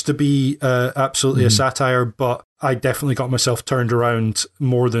supposed to be absolutely a satire, but I definitely got myself turned around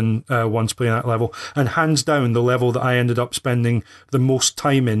more than once playing that level. And hands down, the level that I ended up spending the most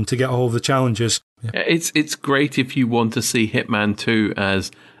time in to get all of the challenges. Yeah. It's great if you want to see Hitman 2 as,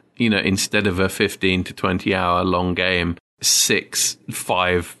 instead of a 15 to 20 hour long game, 6,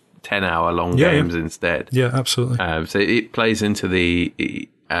 5, 10 hour long games instead. Yeah, absolutely. So it plays into the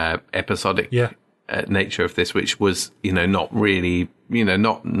episodic nature of this, which was, not really,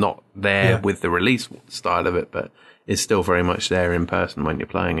 not there with the release style of it, but it's still very much there in person when you're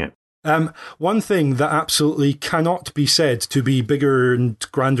playing it. One thing that absolutely cannot be said to be bigger and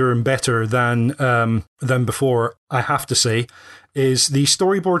grander and better than before, I have to say, is the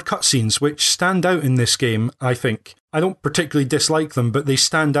storyboard cutscenes, which stand out in this game, I think. I don't particularly dislike them, but they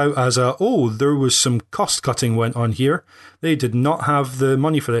stand out as there was some cost cutting went on here. They did not have the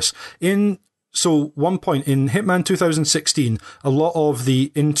money for this. So one point in Hitman 2016, a lot of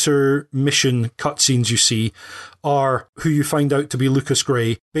the intermission cutscenes you see are who you find out to be Lucas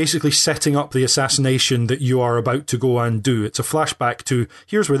Gray, basically setting up the assassination that you are about to go and do. It's a flashback to,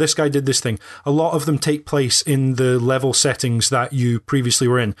 here's where this guy did this thing. A lot of them take place in the level settings that you previously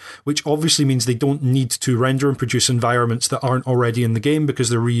were in, which obviously means they don't need to render and produce environments that aren't already in the game because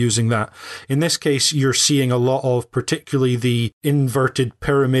they're reusing that. In this case, you're seeing a lot of particularly the inverted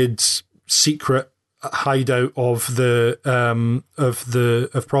pyramids secret hideout of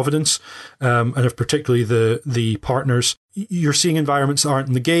Providence, and of particularly the partners. You're seeing environments that aren't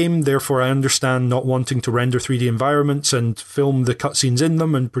in the game, therefore I understand not wanting to render 3D environments and film the cutscenes in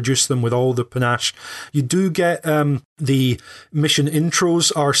them and produce them with all the panache. You do get the mission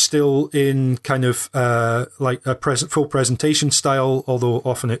intros are still in kind of like a full presentation style, although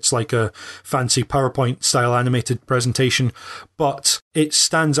often it's like a fancy PowerPoint style animated presentation, but it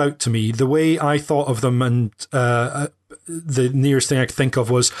stands out to me. The way I thought of them, and the nearest thing I could think of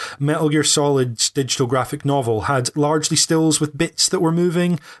was Metal Gear Solid's digital graphic novel had largely stills with bits that were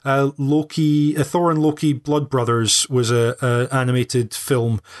moving. Thor and Loki Blood Brothers was a animated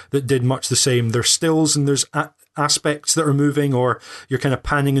film that did much the same. There's stills and there's aspects that are moving, or you're kind of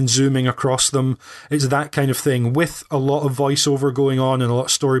panning and zooming across them. It's that kind of thing with a lot of voiceover going on and a lot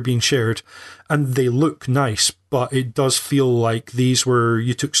of story being shared, and they look nice, but it does feel like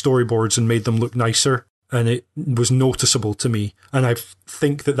you took storyboards and made them look nicer. And it was noticeable to me. And I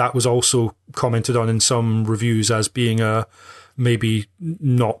think that was also commented on in some reviews as being a maybe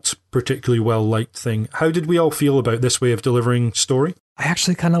not particularly well-liked thing. How did we all feel about this way of delivering story? I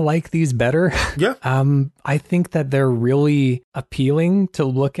actually kind of like these better. Yeah. I think that they're really appealing to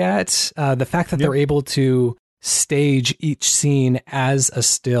look at. The fact that they're able to stage each scene as a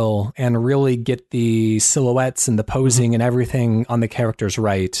still and really get the silhouettes and the posing and everything on the characters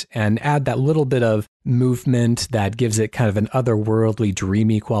right, and add that little bit of movement that gives it kind of an otherworldly,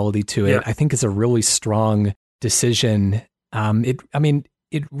 dreamy quality to it, I think is a really strong decision.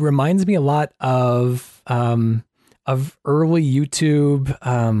 It reminds me a lot of early YouTube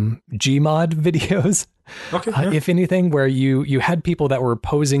Gmod videos. Okay, if anything, where you had people that were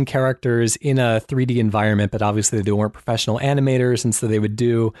posing characters in a 3D environment, but obviously they weren't professional animators, and so they would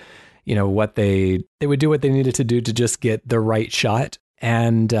do, what they would do what they needed to do to just get the right shot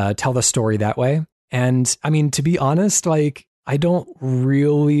and tell the story that way. And I mean, to be honest, like, I don't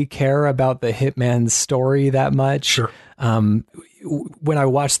really care about the Hitman story that much. Sure. When I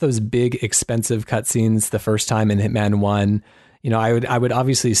watched those big expensive cutscenes the first time in Hitman 1, I would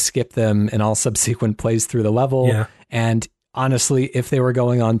obviously skip them in all subsequent plays through the level. Yeah. And honestly, if they were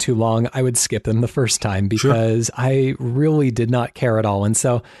going on too long, I would skip them the first time because I really did not care at all. And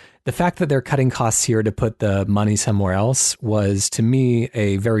so the fact that they're cutting costs here to put the money somewhere else was, to me,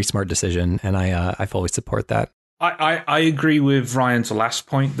 a very smart decision. And I fully support that. I agree with Ryan's last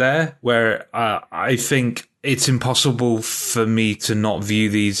point there, where I think it's impossible for me to not view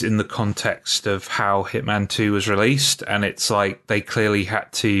these in the context of how Hitman 2 was released. And it's like they clearly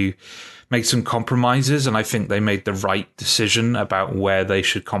had to make some compromises, and I think they made the right decision about where they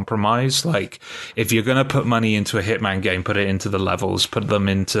should compromise. Like, if you're going to put money into a Hitman game, put it into the levels, put them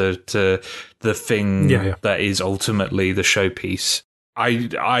into the thing that is ultimately the showpiece.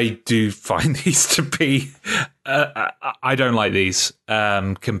 I do find these to be... I don't like these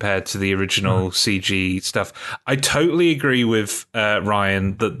compared to the original CG stuff. I totally agree with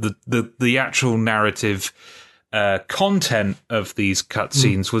Ryan that the actual narrative content of these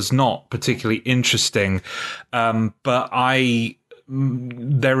cutscenes was not particularly interesting, but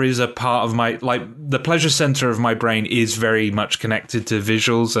there is a part of my, like, the pleasure center of my brain is very much connected to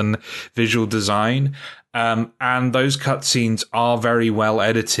visuals and visual design. And those cutscenes are very well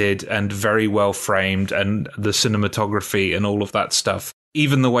edited and very well framed, and the cinematography and all of that stuff.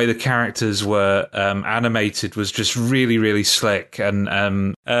 Even the way the characters were animated was just really, really slick.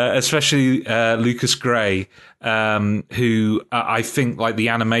 And especially Lucas Gray, who I think, like, the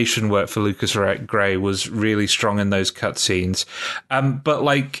animation work for Lucas Gray was really strong in those cutscenes. But,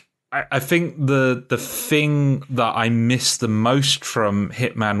 like, I think the thing that I miss the most from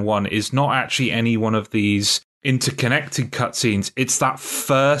Hitman 1 is not actually any one of these interconnected cutscenes. It's that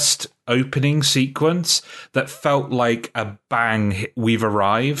first opening sequence that felt like a bang, we've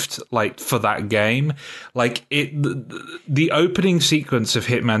arrived, like, for that game. Like, the opening sequence of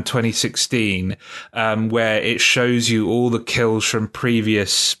Hitman 2016, where it shows you all the kills from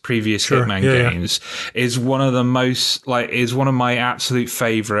previous Hitman games, is one of the most, like, is one of my absolute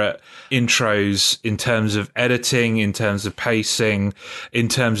favorite intros in terms of editing, in terms of pacing, in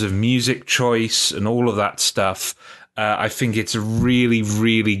terms of music choice and all of that stuff. I think it's a really,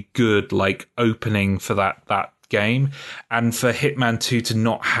 really good, like, opening for that game. And for Hitman 2 to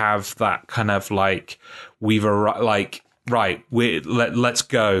not have that kind of, like, we've arrived, like, right, let's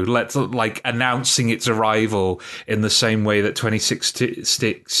go. Let's, like, announcing its arrival in the same way that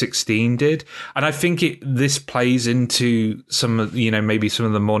 2016 did. And I think this plays into some of, maybe some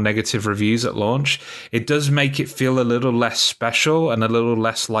of the more negative reviews at launch. It does make it feel a little less special and a little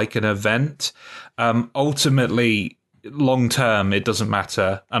less like an event. Ultimately, long term, it doesn't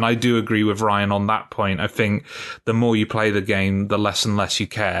matter. And I do agree with Ryan on that point. I think the more you play the game, the less and less you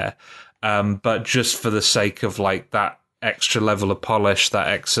care. But just for the sake of, like, that extra level of polish, that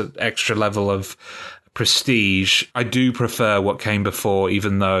extra level of prestige, I do prefer what came before,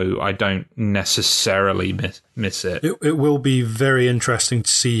 even though I don't necessarily miss it. It will be very interesting to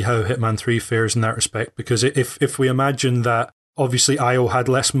see how Hitman 3 fares in that respect, because if we imagine that obviously IO had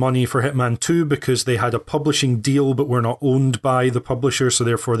less money for Hitman 2 because they had a publishing deal but were not owned by the publisher, so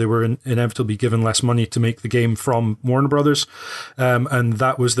therefore they were inevitably given less money to make the game from Warner Brothers, and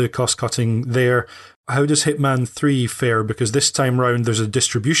that was the cost cutting there. How does Hitman 3 fare? Because this time round there's a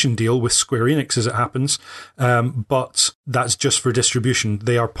distribution deal with Square Enix, as it happens, but that's just for distribution.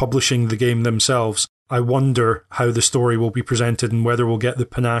 They are publishing the game themselves. I wonder how the story will be presented and whether we'll get the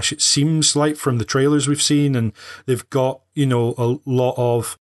panache it seems like from the trailers we've seen. And they've got, a lot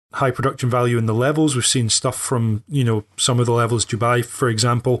of high production value in the levels. We've seen stuff from, some of the levels, Dubai, for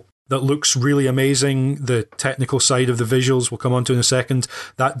example, that looks really amazing. The technical side of the visuals we'll come on to in a second.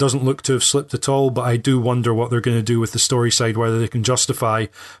 That doesn't look to have slipped at all, but I do wonder what they're going to do with the story side, whether they can justify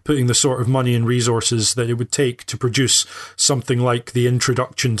putting the sort of money and resources that it would take to produce something like the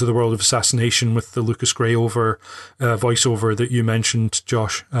introduction to the world of assassination with the Lucas Gray voiceover that you mentioned,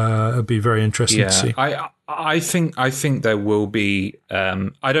 Josh. It'd be very interesting to see. I think there will be.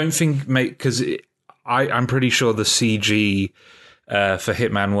 I don't think, because I'm pretty sure the CG for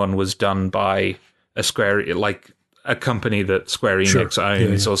Hitman 1 was done by a company that Square Enix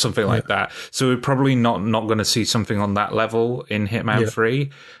owns or something like that. So we're probably not going to see something on that level in Hitman 3.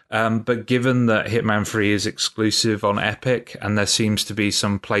 But given that Hitman 3 is exclusive on Epic and there seems to be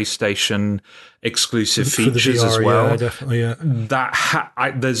some PlayStation exclusive features VR, as well, definitely,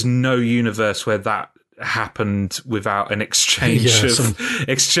 there's no universe where that happened without an exchange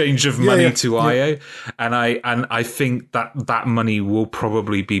of money to IO, and I think that money will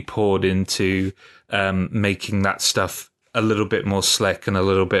probably be poured into making that stuff a little bit more slick and a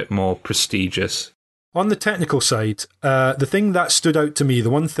little bit more prestigious. On the technical side, the thing that stood out to me,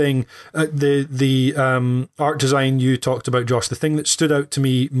 the one thing, the art design you talked about, Josh, the thing that stood out to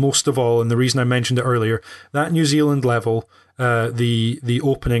me most of all, and the reason I mentioned it earlier, that New Zealand level, the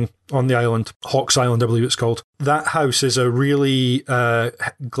opening on the island, Hawks Island, I believe it's called. That house is a really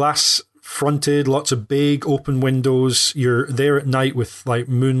glass fronted, lots of big open windows. You're there at night with, like,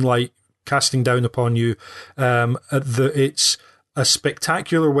 moonlight casting down upon you. It's a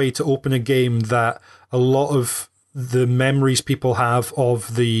spectacular way to open a game that a lot of the memories people have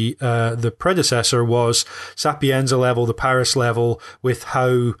of the predecessor was Sapienza level, the Paris level, with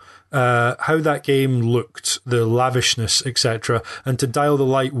how that game looked, the lavishness, etc., and to dial the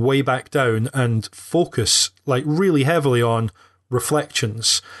light way back down and focus like really heavily on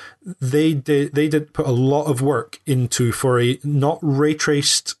reflections. They did put a lot of work into, for a not ray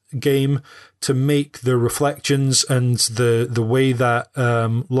traced game, to make the reflections and the way that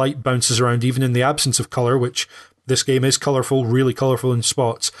light bounces around, even in the absence of color, which this game is colorful, really colorful in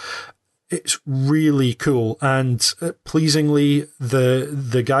spots. It's really cool, and pleasingly,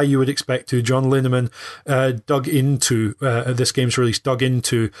 the guy you would expect to, John Linneman, dug into this game's release, dug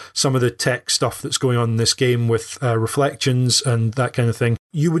into some of the tech stuff that's going on in this game with reflections and that kind of thing.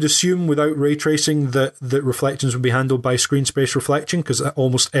 You would assume without ray tracing that reflections would be handled by screen space reflection, because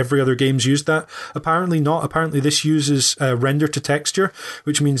almost every other game's used that. Apparently not. Apparently this uses render to texture,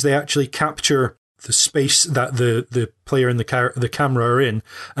 which means they actually capture the space that the player and the camera are in,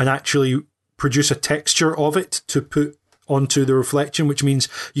 and actually produce a texture of it to put onto the reflection, which means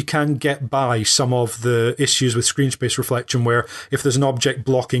you can get by some of the issues with screen space reflection, where if there's an object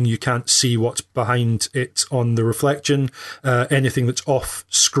blocking, you can't see what's behind it on the reflection. Anything that's off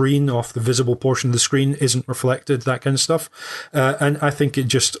screen, off the visible portion of the screen, isn't reflected, that kind of stuff. And I think it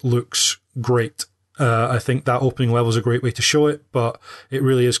just looks great. I think that opening level is a great way to show it, but it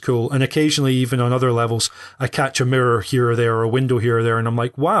really is cool. And occasionally, even on other levels, I catch a mirror here or there, or a window here or there, and I'm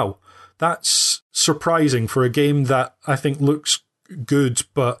like, wow, that's surprising for a game that I think looks good,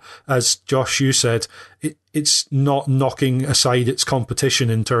 but as Josh, you said, it's not knocking aside its competition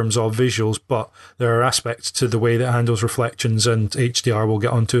in terms of visuals, but there are aspects to the way that it handles reflections, and HDR we'll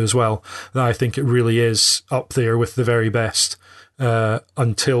get onto as well, that I think it really is up there with the very best.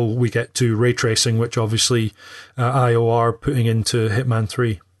 Until we get to ray tracing, which obviously IO are putting into Hitman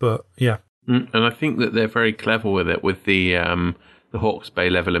 3. But yeah. And I think that they're very clever with it, with the Hawke's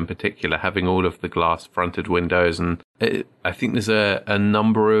Bay level in particular, having all of the glass-fronted windows. And I think there's a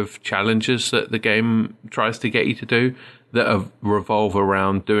number of challenges that the game tries to get you to do that revolve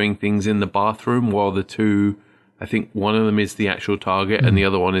around doing things in the bathroom, while the two, I think one of them is the actual target, and the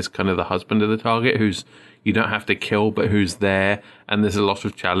other one is kind of the husband of the target, who's you don't have to kill, but who's there. And there's a lot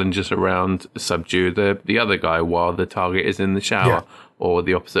of challenges around subdue the other guy while the target is in the shower, or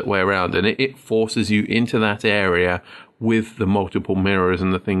the opposite way around. And it forces you into that area with the multiple mirrors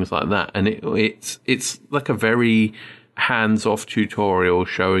and the things like that. And it's like a very hands-off tutorial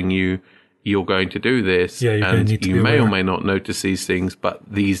showing you you're going to do this, and you may or may not notice these things, but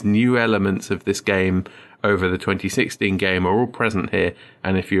these new elements of this game over the 2016 game are all present here,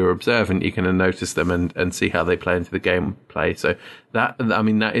 and if you're observant, you can notice them and see how they play into the gameplay. So that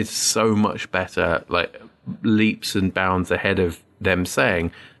is so much better, like leaps and bounds ahead of them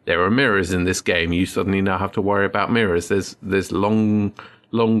saying there are mirrors in this game. You suddenly now have to worry about mirrors. There's long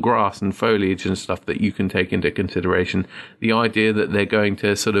grass and foliage and stuff that you can take into consideration. The idea that they're going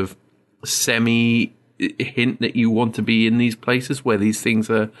to sort of semi hint that you want to be in these places where these things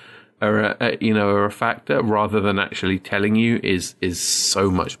are a factor, rather than actually telling you, is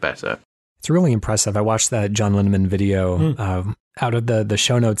so much better. It's really impressive. I watched that John Linneman video out of the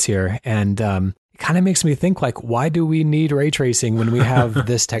show notes here, and it kind of makes me think, like, why do we need ray tracing when we have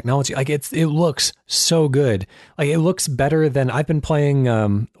this technology? Like, it looks so good. Like, it looks better than I've been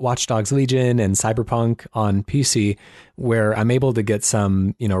playing Watch Dogs Legion and Cyberpunk on PC, where I'm able to get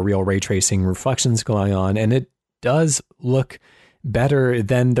some real ray tracing reflections going on, and it does look better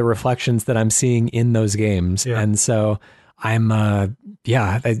than the reflections that I'm seeing in those games. Yeah. And so I'm, John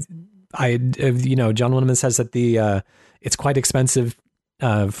Linneman says that it's quite expensive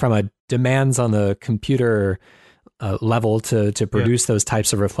from a demands on the computer level to produce those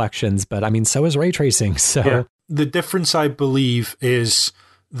types of reflections. But I mean, so is ray tracing. So the difference, I believe, is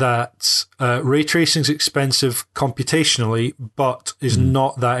that ray tracing is expensive computationally, but is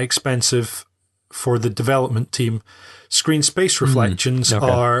not that expensive for the development team. Screen space reflections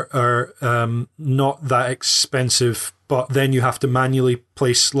are not that expensive, but then you have to manually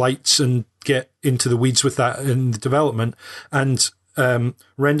place lights and get into the weeds with that in the development. And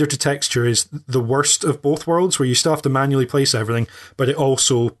render to texture is the worst of both worlds, where you still have to manually place everything, but it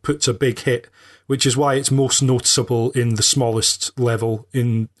also puts a big hit which is why it's most noticeable in the smallest level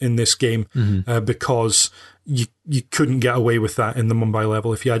in this game, because you couldn't get away with that in the Mumbai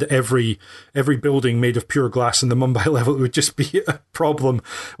level. If you had every building made of pure glass in the Mumbai level, it would just be a problem,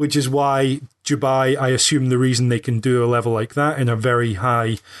 which is why Dubai, I assume the reason they can do a level like that in a very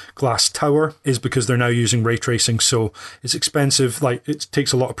high glass tower is because they're now using ray tracing. So it's expensive, like it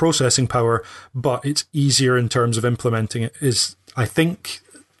takes a lot of processing power, but it's easier in terms of implementing it. I think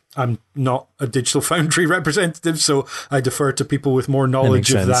I'm not a Digital Foundry representative, so I defer to people with more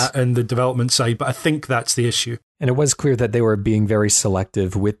knowledge of that and the development side, but I think that's the issue. And it was clear that they were being very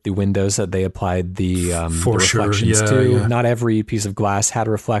selective with the windows that they applied the reflections to. Yeah. Not every piece of glass had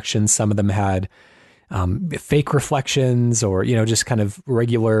reflections. Some of them had fake reflections, or just kind of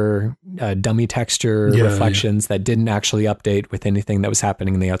regular dummy texture reflections that didn't actually update with anything that was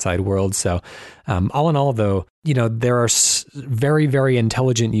happening in the outside world. So all in all, though, there are very, very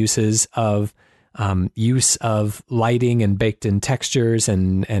intelligent uses of lighting and baked in textures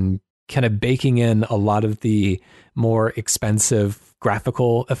and kind of baking in a lot of the more expensive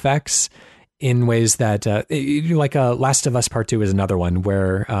graphical effects in ways that like Last of Us Part 2 is another one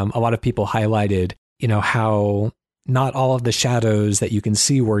where a lot of people highlighted how not all of the shadows that you can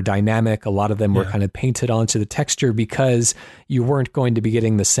see were dynamic. A lot of them were kind of painted onto the texture because you weren't going to be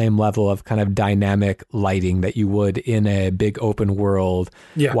getting the same level of kind of dynamic lighting that you would in a big open world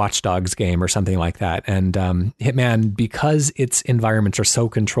Watch Dogs game or something like that. And Hitman, because its environments are so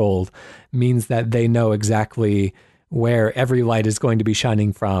controlled, means that they know exactly where every light is going to be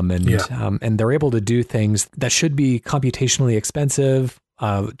shining from. And they're able to do things that should be computationally expensive,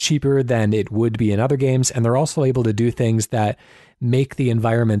 cheaper than it would be in other games. And they're also able to do things that make the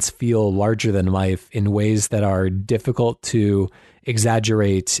environments feel larger than life in ways that are difficult to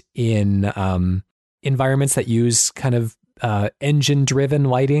exaggerate in environments that use kind of engine-driven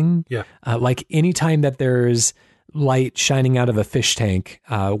lighting. Like anytime that there's light shining out of a fish tank,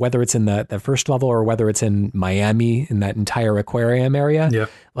 whether it's in the first level or whether it's in Miami in that entire aquarium area,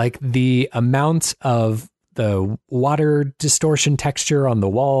 like the amount of the water distortion texture on the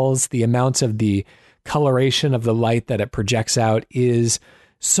walls, the amount of the coloration of the light that it projects out is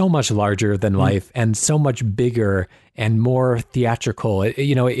so much larger than life and so much bigger and more theatrical.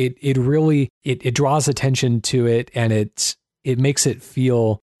 It really draws attention to it, and it makes it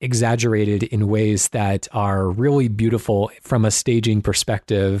feel exaggerated in ways that are really beautiful from a staging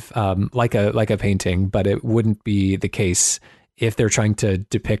perspective, like a painting, but it wouldn't be the case if they're trying to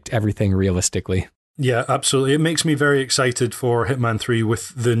depict everything realistically. Yeah, absolutely. It makes me very excited for Hitman 3 with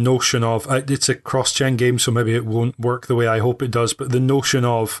the notion of, it's a cross-gen game, so maybe it won't work the way I hope it does, but the notion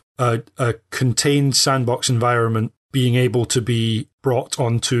of a contained sandbox environment being able to be brought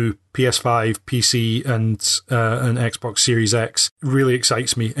onto PS5, PC, and an Xbox Series X really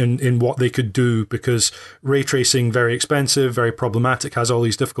excites me in what they could do, because ray tracing, very expensive, very problematic, has all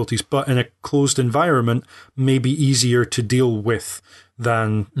these difficulties, but in a closed environment may be easier to deal with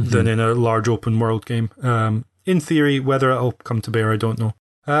than in a large open world game. In theory, whether it'll come to bear, I don't know.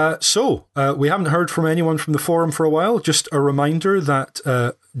 So we haven't heard from anyone from the forum for a while. Just a reminder that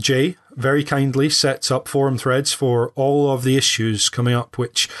Jay very kindly sets up forum threads for all of the issues coming up,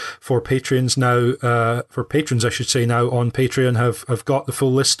 which for patrons now, I should say now on Patreon have got the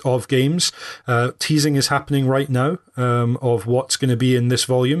full list of games. Teasing is happening right now of what's going to be in this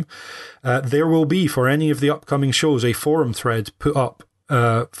volume. There will be, for any of the upcoming shows, a forum thread put up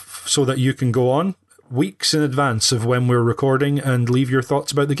so that you can go on weeks in advance of when we're recording and leave your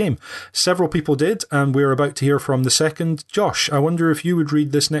thoughts about the game. Several people did, and we're about to hear from the second. Josh, I wonder if you would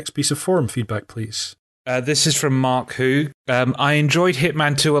read this next piece of forum feedback, please. This is from Mark Hu. I enjoyed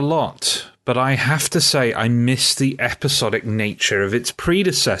Hitman 2 a lot, but I have to say I miss the episodic nature of its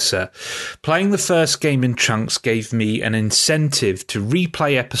predecessor. Playing the first game in chunks gave me an incentive to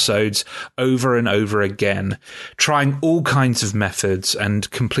replay episodes over and over again, trying all kinds of methods and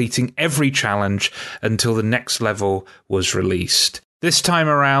completing every challenge until the next level was released. This time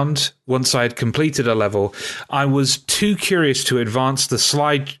around, once I had completed a level, I was too curious to advance the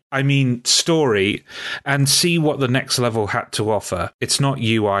story and see what the next level had to offer. It's not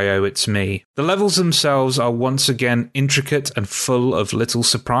you, IO, it's me. The levels themselves are once again intricate and full of little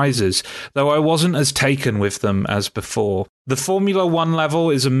surprises, though I wasn't as taken with them as before. The Formula 1 level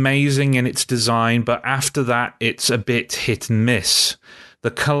is amazing in its design, but after that, it's a bit hit and miss. The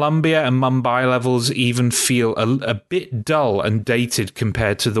Columbia and Mumbai levels even feel a bit dull and dated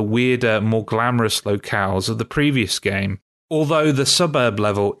compared to the weirder, more glamorous locales of the previous game. Although the suburb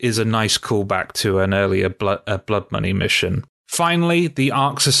level is a nice callback to an earlier Blood Money mission. Finally, the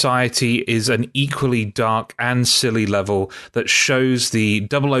Ark Society is an equally dark and silly level that shows the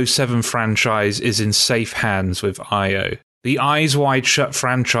 007 franchise is in safe hands with IO. The Eyes Wide Shut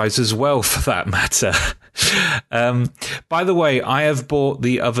franchise as well, for that matter. By the way, I have bought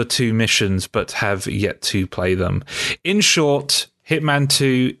the other two missions, but have yet to play them. In short, Hitman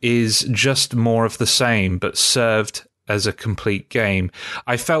 2 is just more of the same, but served as a complete game.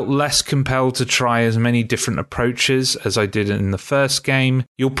 I felt less compelled to try as many different approaches as I did in the first game.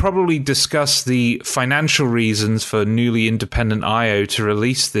 You'll probably discuss the financial reasons for newly independent IO to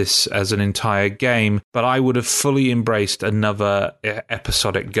release this as an entire game, but I would have fully embraced another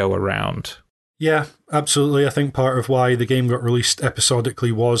episodic go-around. Yeah, absolutely. I think part of why the game got released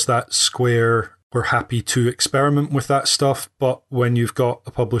episodically was that Square were happy to experiment with that stuff, but when you've got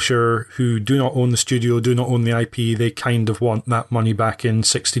a publisher who do not own the studio, do not own the IP, they kind of want that money back in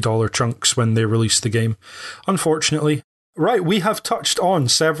 $60 chunks when they release the game, unfortunately. Right, we have touched on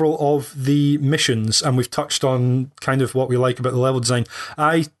several of the missions, and we've touched on kind of what we like about the level design.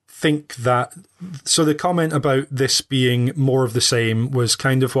 I think that, so the comment about this being more of the same was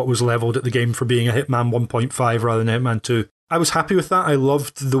kind of what was leveled at the game for being a Hitman 1.5 rather than Hitman 2. I was happy with that. I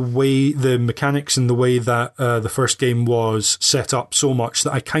loved the way, the mechanics and the way that the first game was set up so much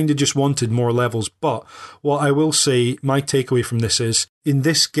that I kind of just wanted more levels. But what I will say, my takeaway from this is, in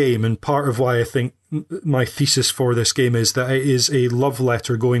this game, and part of why I think my thesis for this game is that it is a love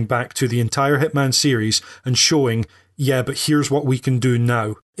letter going back to the entire Hitman series and showing, yeah, but here's what we can do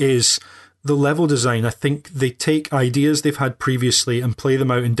now, is the level design. I think they take ideas they've had previously and play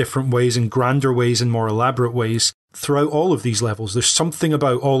them out in different ways, in grander ways and more elaborate ways throughout all of these levels. There's something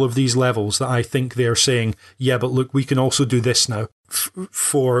about all of these levels that I think they're saying, yeah, but look, we can also do this now.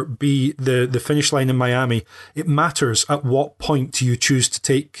 For the finish line in Miami, it matters at what point you choose to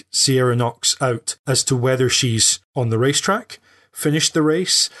take Sierra Knox out as to whether she's on the racetrack, finished the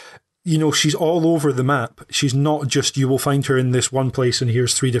race. You know, she's all over the map. She's not just, you will find her in this one place and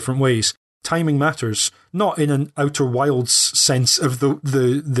here's 3 different ways. Timing matters, not in an Outer Wilds sense of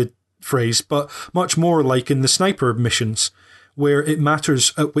the phrase, but much more like in the sniper missions, where it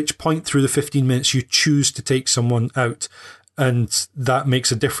matters at which point through the 15 minutes you choose to take someone out, and that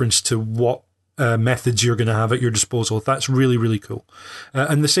makes a difference to what methods you're going to have at your disposal. That's really, really cool.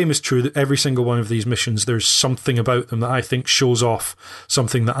 And the same is true that every single one of these missions, there's something about them that I think shows off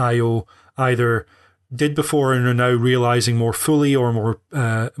something that IO either did before and are now realizing more fully or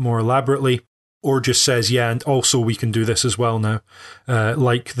more elaborately, or just says, yeah, and also we can do this as well now.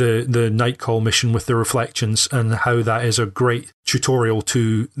 Like the night call mission with the reflections, and how that is a great tutorial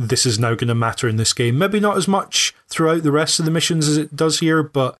to this is now going to matter in this game. Maybe not as much throughout the rest of the missions as it does here,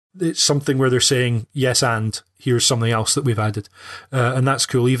 but it's something where they're saying, yes, and here's something else that we've added. And that's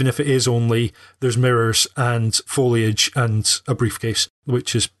cool, even if it is only there's mirrors and foliage and a briefcase,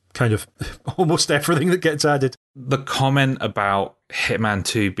 which is kind of almost everything that gets added. The comment about Hitman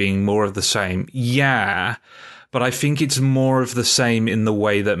 2 being more of the same, yeah, but I think it's more of the same in the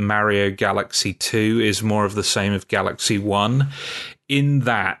way that Mario Galaxy 2 is more of the same of Galaxy 1, in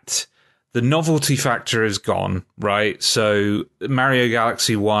that the novelty factor is gone, right? So Mario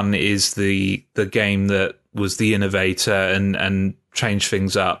Galaxy 1 is the game that was the innovator and changed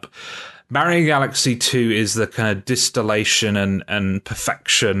things up. Mario Galaxy 2 is the kind of distillation and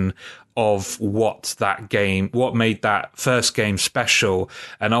perfection of what made that first game special,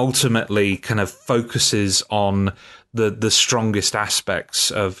 and ultimately kind of focuses on the strongest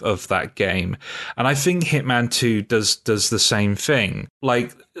aspects of that game. And I think Hitman 2 does the same thing.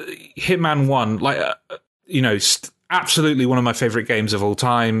 Like Hitman 1, absolutely one of my favorite games of all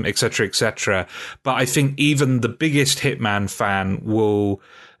time, etc., etc. But I think even the biggest Hitman fan will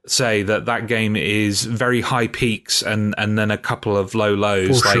say that game is very high peaks and then a couple of low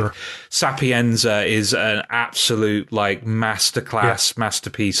lows. For sure. Sapienza is an absolute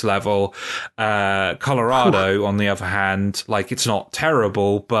masterpiece level. Colorado, on the other hand, it's not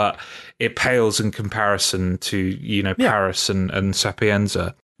terrible, but it pales in comparison to Paris and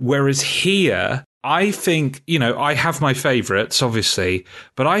Sapienza. Whereas here, I think, I have my favorites, obviously,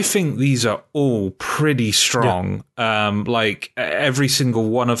 but I think these are all pretty strong. Yeah. Every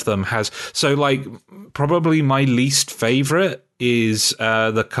single one of them has. So, probably my least favorite is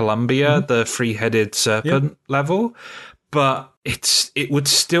the Columbia, the 3-headed serpent level. But it would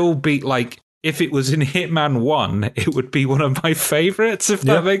still be if it was in Hitman 1, it would be one of my favorites, if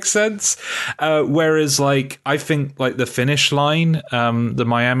that makes sense. Whereas, I think, the finish line, the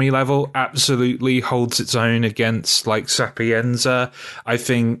Miami level, absolutely holds its own against, Sapienza. I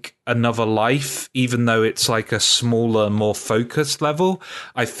think Another Life, even though it's like a smaller, more focused level,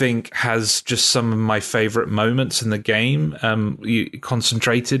 I think has just some of my favorite moments in the game,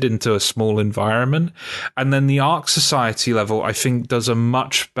 concentrated into a small environment. And then the Ark Society level, I think, does a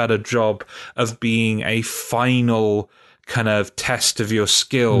much better job of being a final kind of test of your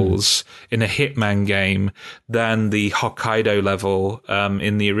skills in a Hitman game than the Hokkaido level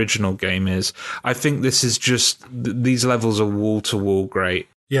in the original game is. I think this is just, these levels are wall-to-wall great.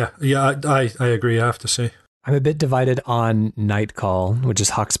 Yeah, I agree, I have to say. I'm a bit divided on Night Call, which is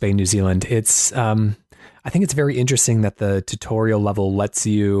Hawke's Bay, New Zealand. It's, I think it's very interesting that the tutorial level lets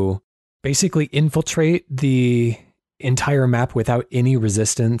you basically infiltrate the entire map without any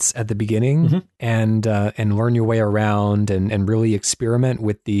resistance at the beginning, and learn your way around and really experiment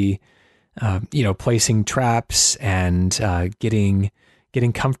with the placing traps and getting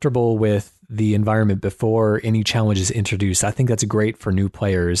comfortable with the environment before any challenge is introduced. I think that's great for new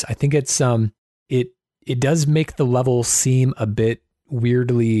players. I think it's it does make the level seem a bit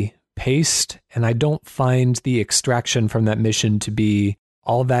weirdly paced, and I don't find the extraction from that mission to be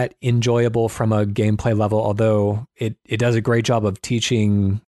all that enjoyable from a gameplay level, although it does a great job of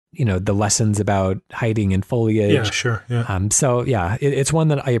teaching, the lessons about hiding in foliage. Yeah, sure. Yeah. So yeah, it's one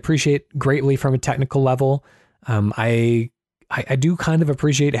that I appreciate greatly from a technical level. I do kind of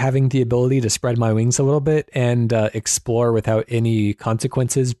appreciate having the ability to spread my wings a little bit and explore without any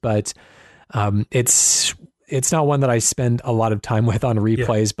consequences, but it's not one that I spend a lot of time with on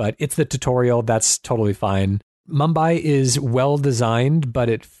replays, but it's the tutorial. That's totally fine. Mumbai is well designed, but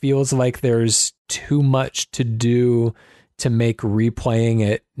it feels like there's too much to do to make replaying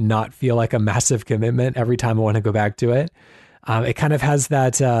it not feel like a massive commitment every time I want to go back to it. It kind of has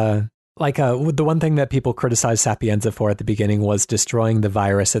that, the one thing that people criticized Sapienza for at the beginning was destroying the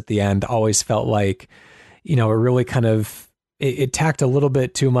virus at the end. Always felt like, it really kind of, it tacked a little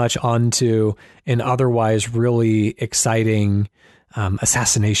bit too much onto an otherwise really exciting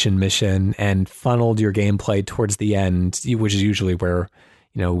assassination mission and funneled your gameplay towards the end, which is usually where,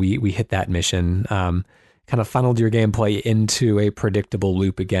 we hit that mission, kind of funneled your gameplay into a predictable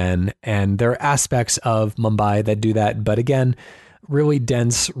loop again. And there are aspects of Mumbai that do that. But again, really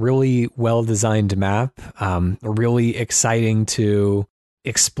dense, really well-designed map, really exciting to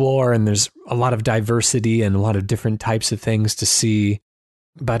explore. And there's a lot of diversity and a lot of different types of things to see.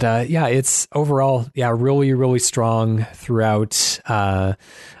 But it's overall, really, really strong throughout. Ark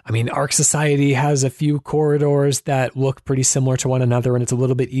Society has a few corridors that look pretty similar to one another, and it's a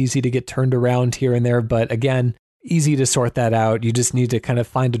little bit easy to get turned around here and there. But again, easy to sort that out. You just need to kind of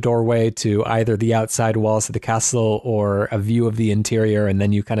find a doorway to either the outside walls of the castle or a view of the interior, and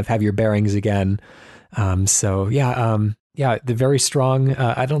then you kind of have your bearings again. They're very strong.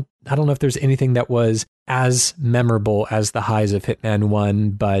 I don't know if there's anything that was as memorable as the highs of Hitman 1,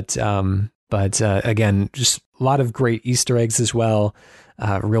 but again, just a lot of great Easter eggs as well.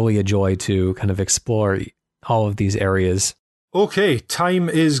 Really a joy to kind of explore all of these areas. Okay, time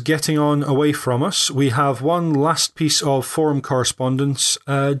is getting on away from us. We have one last piece of forum correspondence.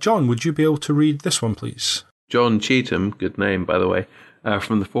 John, would you be able to read this one, please? John Cheetham, good name, by the way,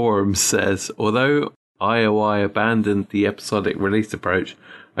 from the forums says, although IOI abandoned the episodic release approach,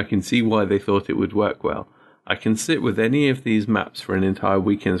 I can see why they thought it would work well. I can sit with any of these maps for an entire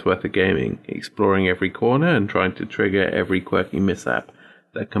weekend's worth of gaming, exploring every corner and trying to trigger every quirky mishap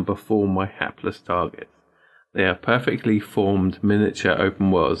that can perform my hapless targets. They are perfectly formed miniature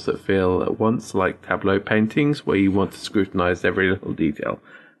open worlds that feel at once like tableau paintings where you want to scrutinize every little detail,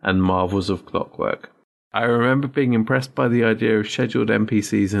 and marvels of clockwork. I remember being impressed by the idea of scheduled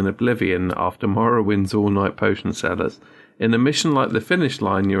NPCs in Oblivion after Morrowind's all-night potion sellers. In a mission like the finish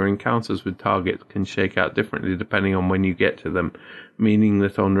line, your encounters with targets can shake out differently depending on when you get to them, meaning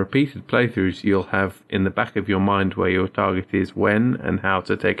that on repeated playthroughs you'll have in the back of your mind where your target is when and how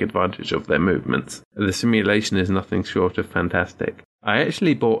to take advantage of their movements. The simulation is nothing short of fantastic. I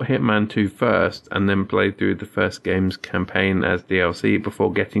actually bought Hitman 2 first and then played through the first game's campaign as DLC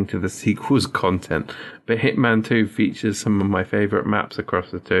before getting to the sequel's content, but Hitman 2 features some of my favourite maps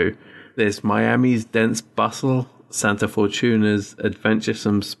across the two. There's Miami's dense bustle, Santa Fortuna's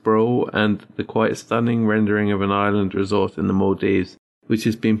adventuresome sprawl, and the quite stunning rendering of an island resort in the Maldives, which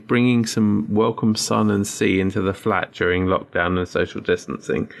has been bringing some welcome sun and sea into the flat during lockdown and social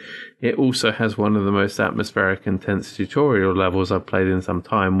distancing. It also has one of the most atmospheric and tense tutorial levels I've played in some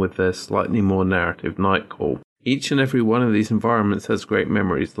time, with their slightly more narrative night call. Each and every one of these environments has great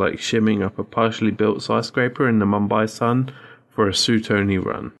memories, like shimming up a partially built skyscraper in the Mumbai sun for a suit-only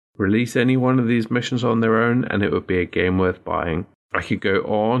run. Release any one of these missions on their own and it would be a game worth buying. I could go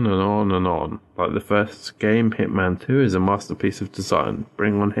on and on and on. Like the first game, Hitman 2, is a masterpiece of design.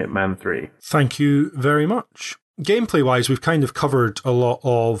 Bring on Hitman 3. Thank you very much. Gameplay-wise, we've kind of covered a lot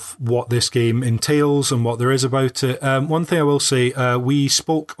of what this game entails and what there is about it. One thing I will say, we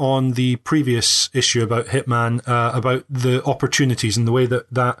spoke on the previous issue about Hitman, about the opportunities and the way that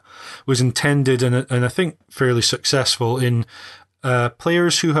that was intended and I think fairly successful in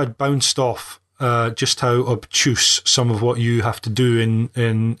players who had bounced off just how obtuse some of what you have to do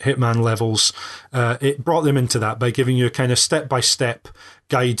in Hitman levels. It brought them into that by giving you a kind of step-by-step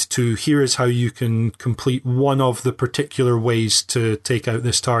guide to here is how you can complete one of the particular ways to take out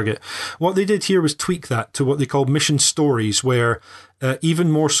this target. What they did here was tweak that to what they called mission stories, where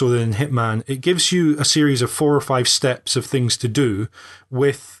even more so than in Hitman, it gives you a series of 4 or 5 steps of things to do,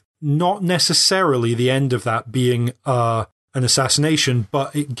 with not necessarily the end of that being an assassination,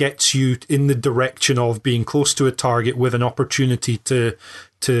 but it gets you in the direction of being close to a target with an opportunity to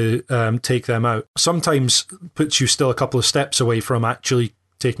take them out. Sometimes puts you still a couple of steps away from actually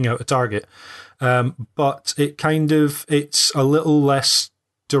taking out a target, but it's a little less.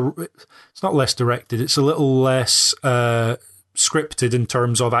 It's not less directed. It's a little less scripted in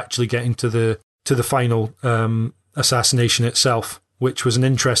terms of actually getting to the final assassination itself, which was an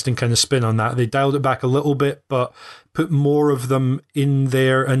interesting kind of spin on that. They dialed it back a little bit, but put more of them in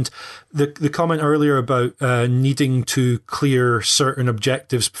there. And the comment earlier about needing to clear certain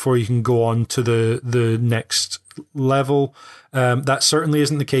objectives before you can go on to the next level, that certainly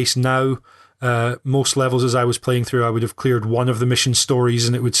isn't the case now. Most levels as I was playing through, I would have cleared one of the mission stories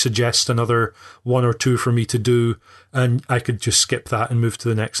and it would suggest another 1 or 2 for me to do, and I could just skip that and move to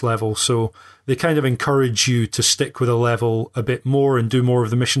the next level. So they kind of encourage you to stick with a level a bit more and do more of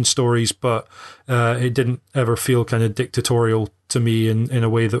the mission stories, but it didn't ever feel kind of dictatorial to me in a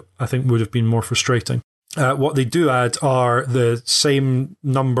way that I think would have been more frustrating. What they do add are the same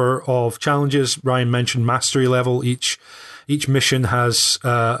number of challenges. Ryan mentioned mastery level. Each mission has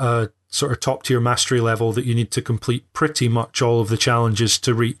a sort of top tier mastery level that you need to complete pretty much all of the challenges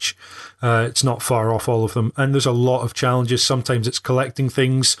to reach. It's not far off all of them. And there's a lot of challenges. Sometimes it's collecting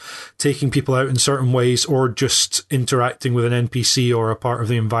things, taking people out in certain ways, or just interacting with an NPC or a part of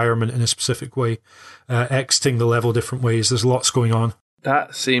the environment in a specific way, exiting the level different ways. There's lots going on.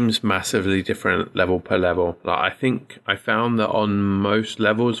 That seems massively different level per level. Like, I think I found that on most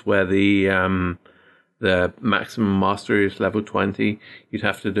levels where the maximum mastery is level 20, you'd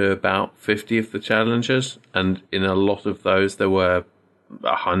have to do about 50 of the challenges, and in a lot of those there were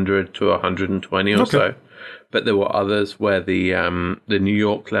 100 to 120 or so. But there were others where the New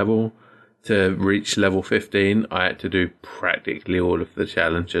York level, to reach level 15, I had to do practically all of the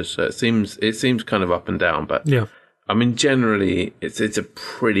challenges. So it seems kind of up and down, but yeah. I mean, generally, it's a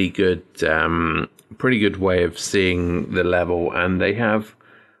pretty good way of seeing the level, and they have,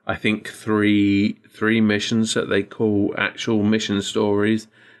 I think, three missions that they call actual mission stories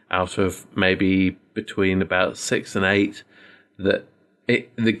out of maybe between about 6 and 8. That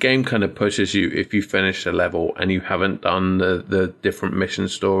the game kind of pushes you if you finish a level and you haven't done the different mission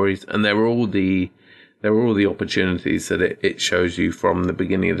stories, and they're all the opportunities that it shows you from the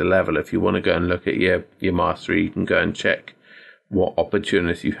beginning of the level. If you want to go and look at your mastery, you can go and check what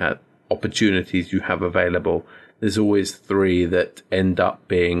opportunities you have available. There's always 3 that end up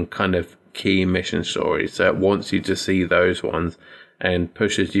being kind of key mission stories. So it wants you to see those ones and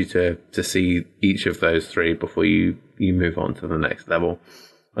pushes you to see each of those 3 before you move on to the next level.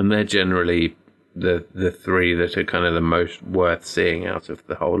 And they're generally the 3 that are kind of the most worth seeing out of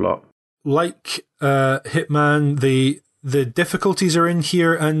the whole lot. Like Hitman, the difficulties are in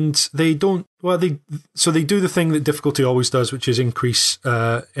here, and they do the thing that difficulty always does, which is increase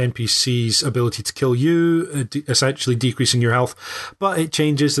NPCs' ability to kill you, essentially decreasing your health. But it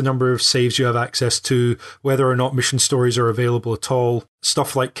changes the number of saves you have access to, whether or not mission stories are available at all.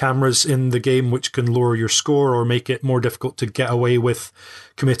 Stuff like cameras in the game, which can lower your score or make it more difficult to get away with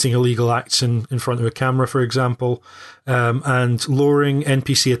committing illegal acts in front of a camera, for example, and lowering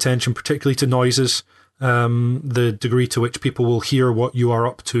NPC attention, particularly to noises. The degree to which people will hear what you are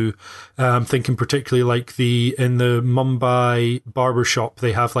up to. Thinking particularly like in the Mumbai barbershop,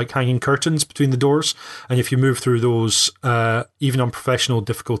 they have like hanging curtains between the doors, and if you move through those, even on professional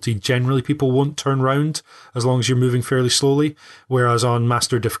difficulty, generally people won't turn round as long as you're moving fairly slowly, whereas on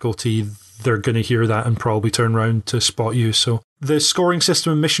master difficulty, they're going to hear that and probably turn round to spot you. So The scoring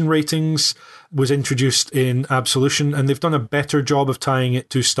system and mission ratings was introduced in Absolution, and they've done a better job of tying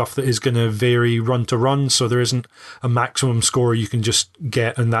it to stuff that is going to vary run to run, so there isn't a maximum score you can just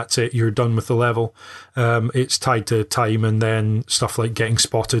get and that's it, you're done with the level. It's tied to time and then stuff like getting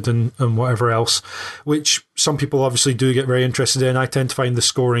spotted and whatever else, which some people obviously do get very interested in. I tend to find the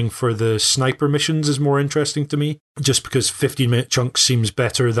scoring for the sniper missions is more interesting to me, just because 15-minute chunks seems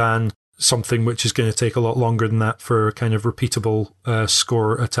better than something which is going to take a lot longer than that for kind of repeatable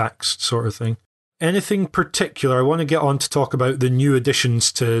score attacks sort of thing. Anything particular? I want to get on to talk about the new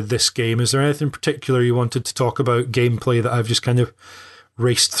additions to this game. Is there anything particular you wanted to talk about gameplay that I've just kind of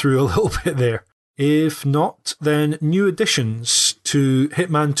raced through a little bit there? If not, then new additions to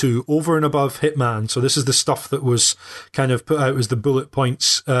Hitman 2 over and above Hitman. So this is the stuff that was kind of put out as the bullet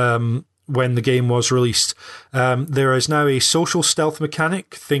points when the game was released. There is now a social stealth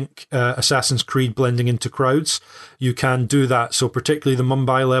mechanic. Think Assassin's Creed blending into crowds. You can do that. So particularly the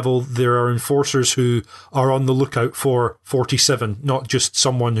Mumbai level, there are enforcers who are on the lookout for 47, not just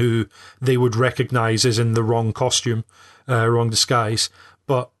someone who they would recognise is in the wrong costume, wrong disguise,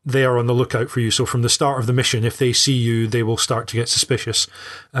 but they are on the lookout for you. So from the start of the mission, if they see you, they will start to get suspicious.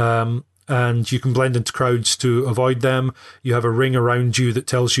 And you can blend into crowds to avoid them. You have a ring around you that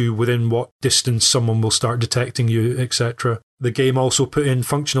tells you within what distance someone will start detecting you, etc. The game also put in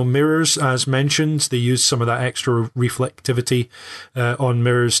functional mirrors, as mentioned. They use some of that extra reflectivity on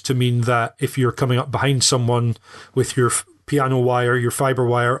mirrors to mean that if you're coming up behind someone with your piano wire, your fiber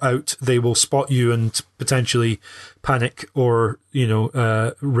wire out, they will spot you and potentially panic or,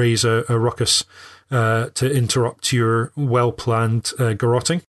 raise a ruckus to interrupt your well-planned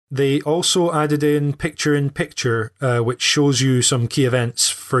garroting. They also added in picture-in-picture, which shows you some key events.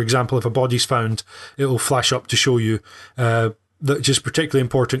 For example, if a body's found, it will flash up to show you. That is particularly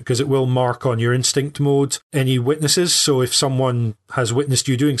important because it will mark on your instinct mode any witnesses. So if someone has witnessed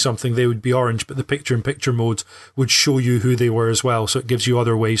you doing something, they would be orange, but the picture-in-picture mode would show you who they were as well. So it gives you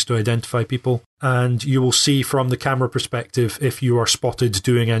other ways to identify people. And you will see from the camera perspective if you are spotted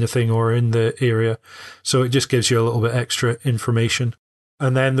doing anything or in the area. So it just gives you a little bit extra information.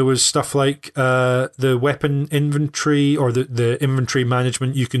 And then there was stuff like the weapon inventory or the inventory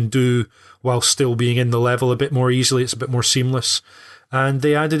management you can do while still being in the level a bit more easily. It's a bit more seamless. And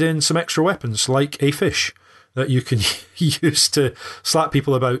they added in some extra weapons like a fish that you can use to slap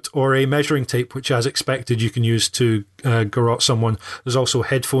people about, or a measuring tape, which as expected you can use to garrote someone. There's also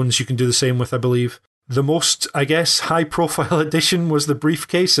headphones you can do the same with, I believe. The most, I guess, high-profile addition was the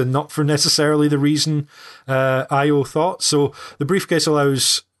briefcase, and not for necessarily the reason IO thought. So the briefcase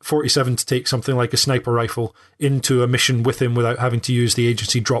allows 47 to take something like a sniper rifle into a mission with him without having to use the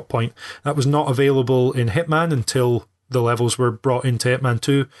agency drop point. That was not available in Hitman until the levels were brought into Hitman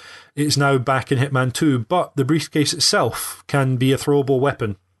 2. It's now back in Hitman 2, but the briefcase itself can be a throwable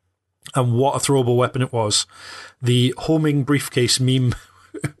weapon. And what a throwable weapon it was. The homing briefcase meme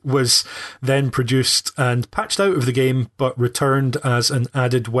was then produced and patched out of the game, but returned as an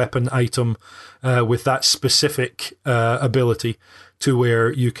added weapon item with that specific ability to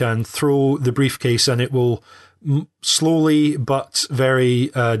where you can throw the briefcase and it will slowly but very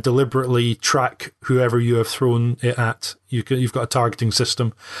deliberately track whoever you have thrown it at. You've got a targeting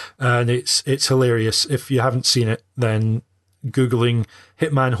system, and it's hilarious. If you haven't seen it, then Googling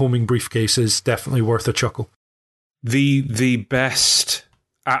Hitman homing briefcase is definitely worth a chuckle. The best,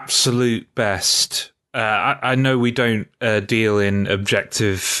 absolute best. I know we don't deal in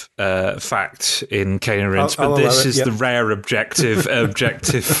objective fact in Cane and Rinse, but this is the rare objective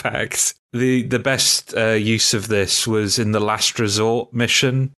fact. The best use of this was in the Last Resort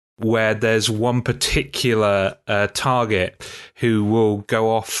mission, where there's one particular target who will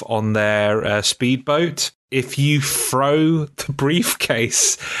go off on their speedboat. If you throw the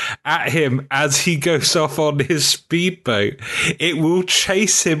briefcase at him as he goes off on his speedboat, it will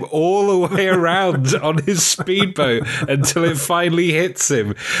chase him all the way around on his speedboat until it finally hits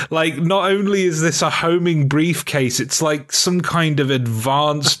him. Like, not only is this a homing briefcase, it's like some kind of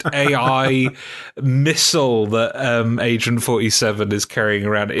advanced AI missile that Agent 47 is carrying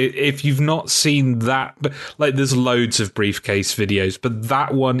around. If you've not seen that, like, there's loads of briefcase videos, but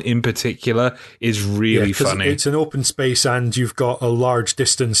that one in particular is really funny. It's an open space, and you've got a large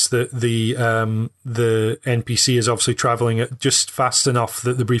distance that the NPC is obviously traveling at just fast enough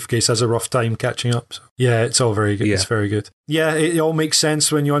that the briefcase has a rough time catching up. So, yeah, it's all very good. Yeah. It's very good. Yeah, it all makes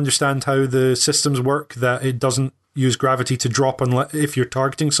sense when you understand how the systems work, that it doesn't use gravity to drop if you're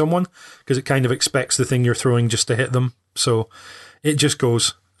targeting someone, because it kind of expects the thing you're throwing just to hit them. So it just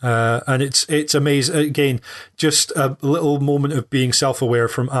goes. And it's amazing. Again, just a little moment of being self-aware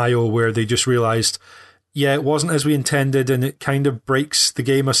from IO, where they just realised yeah, it wasn't as we intended, and it kind of breaks the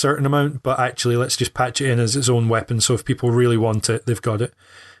game a certain amount, but actually let's just patch it in as its own weapon, so if people really want it, they've got it.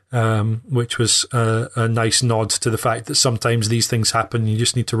 Which was a nice nod to the fact that sometimes these things happen, you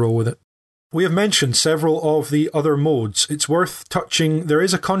just need to roll with it. We have mentioned several of the other modes. It's worth touching. There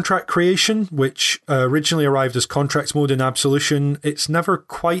is a contract creation, which originally arrived as contracts mode in Absolution. It's never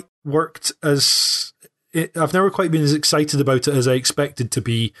quite worked as... I've never quite been as excited about it as I expected to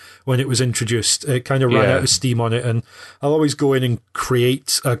be when it was introduced. It kind of ran out of steam on it, and I'll always go in and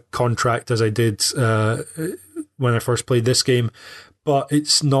create a contract as I did when I first played this game, but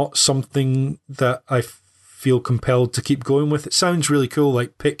it's not something that I feel compelled to keep going with. It sounds really cool,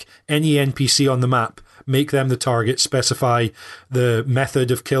 like pick any NPC on the map, make them the target, specify the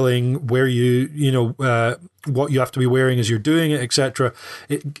method of killing, where what you have to be wearing as you're doing it, etc.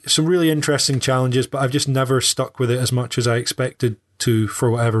 Some really interesting challenges, but I've just never stuck with it as much as I expected to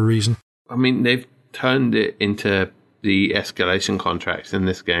for whatever reason. I mean, they've turned it into the escalation contracts in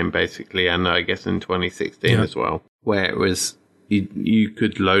this game, basically, and I guess in 2016 as well, where it was you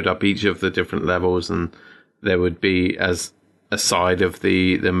could load up each of the different levels, and there would be, as a side of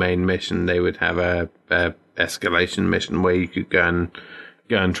the main mission, they would have a escalation mission where you could go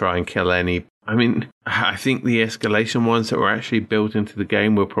and try and kill any. I mean, I think the escalation ones that were actually built into the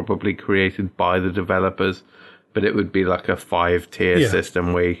game were probably created by the developers, but it would be like a 5-tier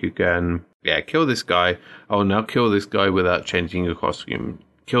system where you could go and kill this guy. Oh, now kill this guy without changing your costume.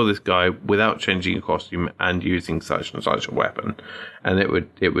 Kill this guy without changing your costume and using such and such a weapon, and it would.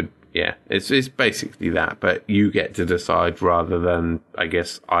 Yeah, it's basically that, but you get to decide rather than, I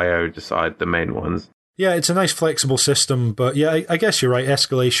guess, IO decide the main ones. Yeah, it's a nice flexible system, but yeah, I guess you're right.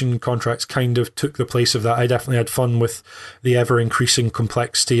 Escalation contracts kind of took the place of that. I definitely had fun with the ever-increasing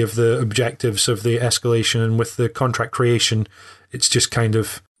complexity of the objectives of the escalation, and with the contract creation, it's just kind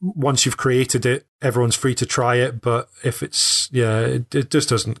of, once you've created it, everyone's free to try it, but if it's, it just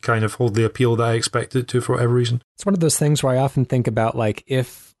doesn't kind of hold the appeal that I expected it to for whatever reason. It's one of those things where I often think about, like,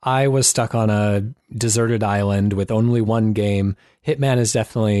 if I was stuck on a deserted island with only one game, Hitman is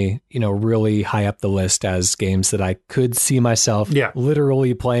definitely, really high up the list as games that I could see myself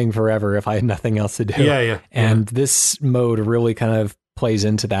literally playing forever if I had nothing else to do. And this mode really kind of plays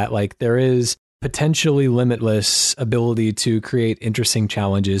into that. Like, there is potentially limitless ability to create interesting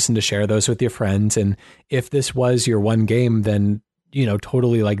challenges and to share those with your friends. And if this was your one game, then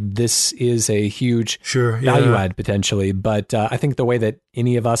totally, like, this is a huge value add potentially. But I think the way that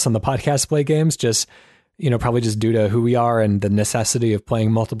any of us on the podcast play games, just, probably just due to who we are and the necessity of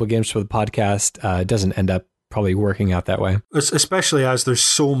playing multiple games for the podcast, doesn't end up probably working out that way. Especially as there's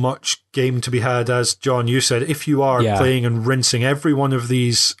so much game to be had, as John, you said, if you are playing and rinsing every one of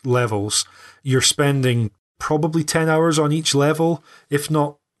these levels, you're spending probably 10 hours on each level, if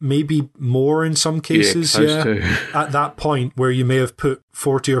not maybe more in some cases. At that point where you may have put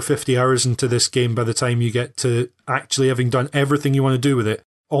 40 or 50 hours into this game by the time you get to actually having done everything you want to do with it.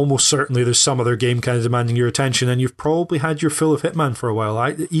 Almost certainly there's some other game kind of demanding your attention, and you've probably had your fill of Hitman for a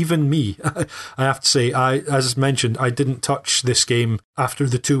while. Even me, I have to say, as mentioned, I didn't touch this game after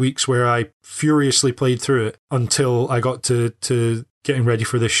the 2 weeks where I furiously played through it until I got to getting ready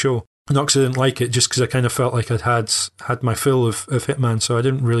for this show. Not because I didn't like it, just because I kind of felt like I'd had my fill of Hitman, so I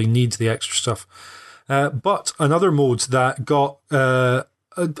didn't really need the extra stuff. But another mode that got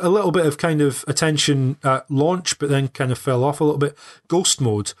a little bit of kind of attention at launch, but then kind of fell off a little bit, Ghost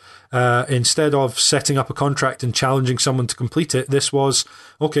mode. Instead of setting up a contract and challenging someone to complete it, this was,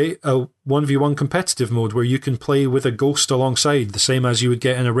 a 1v1 competitive mode where you can play with a ghost alongside, the same as you would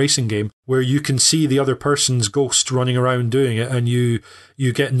get in a racing game, where you can see the other person's ghost running around doing it, and you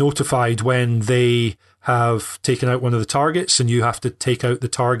get notified when they have taken out one of the targets, and you have to take out the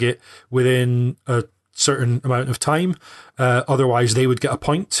target within a certain amount of time. Otherwise they would get a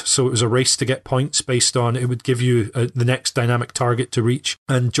point, so it was a race to get points based on, it would give you the next dynamic target to reach.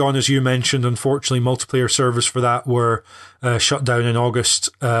 And John, as you mentioned, unfortunately multiplayer servers for that were shut down in August,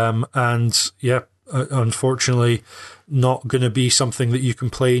 unfortunately not going to be something that you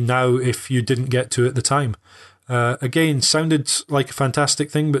can play now if you didn't get to at the time. Again, sounded like a fantastic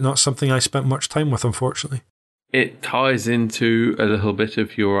thing, but not something I spent much time with, unfortunately. It ties into a little bit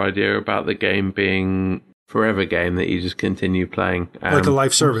of your idea about the game being forever game that you just continue playing. Like a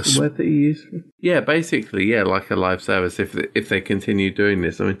live service. What's the word that you use? Yeah, basically, like a live service if they continue doing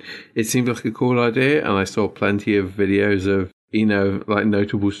this. I mean, it seemed like a cool idea, and I saw plenty of videos of, like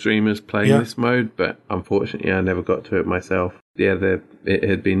notable streamers playing this mode, but unfortunately I never got to it myself. It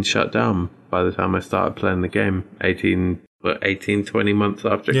had been shut down by the time I started playing the game 18 18, 20 months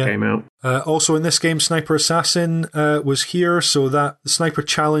after it came out. Also in this game, Sniper Assassin was here, so that Sniper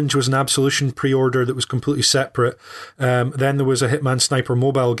Challenge was an Absolution pre-order that was completely separate. Then there was a Hitman Sniper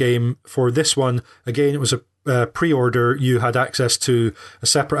mobile game for this one. Again, it was a pre-order. You had access to a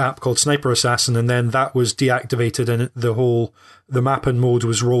separate app called Sniper Assassin, and then that was deactivated, and the map and mode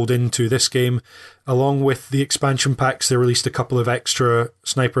was rolled into this game. Along with the expansion packs, they released a couple of extra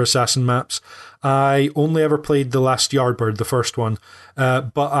Sniper Assassin maps. I only ever played The Last Yardbird, the first one,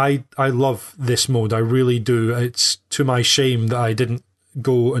 but I love this mode. I really do. It's to my shame that I didn't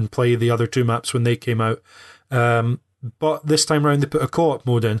go and play the other two maps when they came out. But this time around, they put a co-op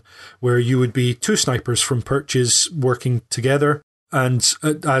mode in where you would be two snipers from Perches working together. And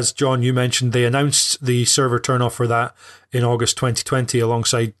as John, you mentioned, they announced the server turn-off for that in August 2020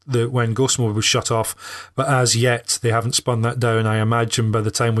 alongside when Ghost Mode was shut off. But as yet, they haven't spun that down. I imagine by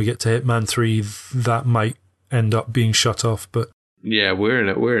the time we get to Hitman 3, that might end up being shut off. But yeah,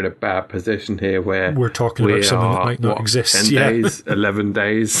 we're in a bad position here where we're talking about something that might not exist. 10 days, 11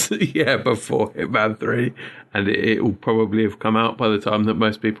 days, before Hitman 3, and it will probably have come out by the time that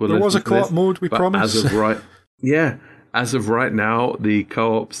most people there was a co-op this. mode, we but promised. As of right now, the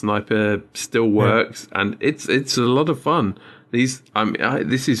co-op sniper still works, and it's a lot of fun. This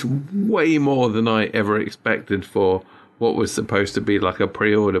is way more than I ever expected for what was supposed to be like a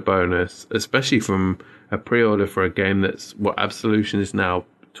pre-order bonus, especially from a pre-order for a game that's what Absolution is now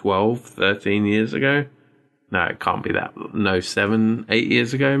 12, 13 years ago. No, it can't be that. No, 7, 8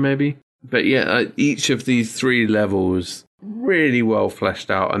 years ago, maybe. But yeah, each of these 3 levels really well fleshed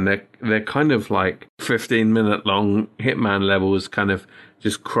out, and they're kind of like 15-minute long Hitman levels, kind of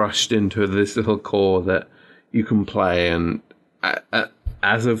just crushed into this little core that you can play. And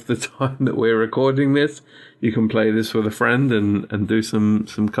as of the time that we're recording this, you can play this with a friend and do some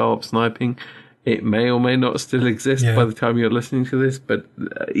co-op sniping. It may or may not still exist by the time you're listening to this, but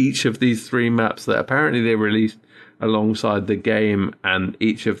each of these 3 maps that apparently they released alongside the game and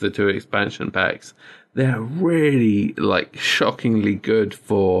each of the 2 expansion packs, they're really like shockingly good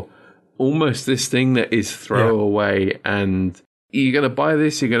for almost this thing that is throwaway. And you're going to buy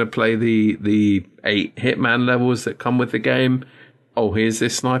this, you're going to play the 8 Hitman levels that come with the game. Oh, here's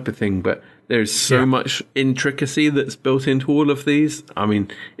this sniper thing, but there's so much intricacy that's built into all of these. I mean,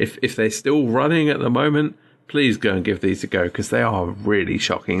 if they're still running at the moment, please go and give these a go, because they are really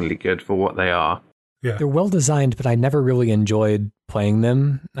shockingly good for what they are. Yeah. They're well designed, but I never really enjoyed playing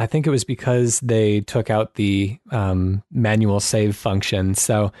them. I think it was because they took out the manual save function.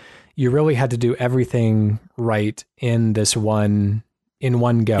 So you really had to do everything right in one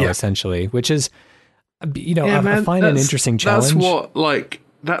go, essentially, which is, a fine and interesting challenge.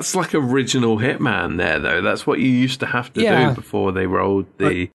 That's like original Hitman there, though. That's what you used to have to do before they rolled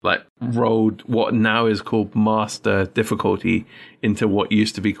what now is called master difficulty into what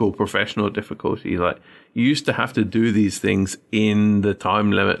used to be called professional difficulty. Like, you used to have to do these things in the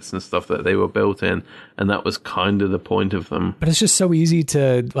time limits and stuff that they were built in, and that was kind of the point of them. But it's just so easy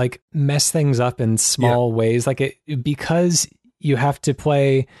to like mess things up in small ways, because you have to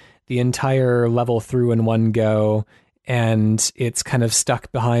play the entire level through in one go. And it's kind of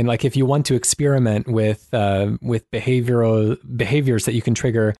stuck behind, like if you want to experiment with behaviors that you can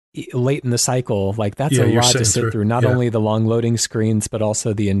trigger late in the cycle, like that's a lot to sit through. Not only the long loading screens, but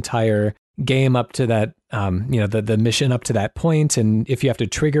also the entire game up to that, the mission up to that point. And if you have to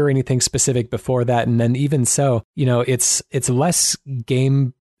trigger anything specific before that, and then even so, it's less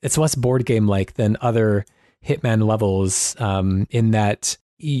board game like than other Hitman levels, in that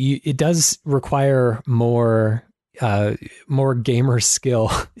it does require more gamer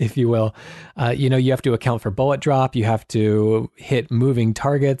skill, if you will. You have to account for bullet drop. You have to hit moving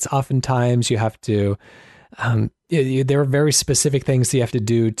targets. Oftentimes you have to, there are very specific things that you have to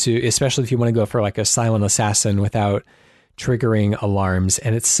do especially if you want to go for like a silent assassin without triggering alarms.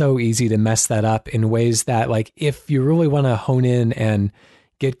 And it's so easy to mess that up in ways that, like, if you really want to hone in and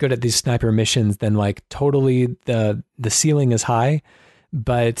get good at these sniper missions, then like totally the ceiling is high.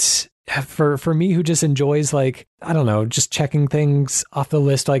 But for me, who just enjoys, like, I don't know, just checking things off the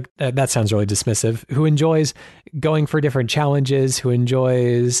list, like that sounds really dismissive, who enjoys going for different challenges, who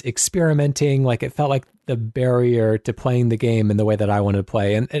enjoys experimenting, like it felt like the barrier to playing the game in the way that I wanted to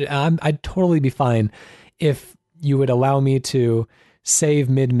play. And I'd totally be fine if you would allow me to save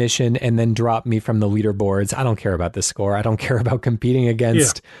mid-mission and then drop me from the leaderboards. I don't care about the score. I don't care about competing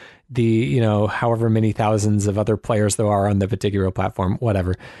against the, however many thousands of other players there are on the particular platform,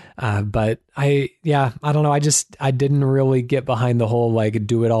 whatever. But I don't know. I didn't really get behind the whole, like,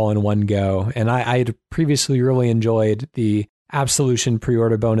 do it all in one go. And I had previously really enjoyed the Absolution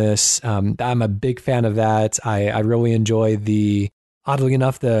pre-order bonus. I'm a big fan of that. I really enjoy oddly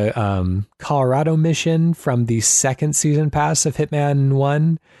enough, the Colorado mission from the second season pass of Hitman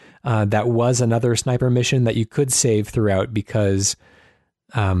 1. That was another sniper mission that you could save throughout because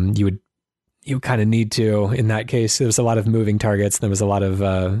you kind of need to. In that case, there was a lot of moving targets. There was a lot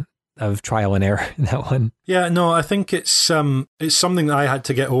of trial and error in that one. Yeah, no, I think it's something that I had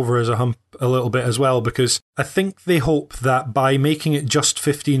to get over as a hump a little bit as well, because I think they hope that by making it just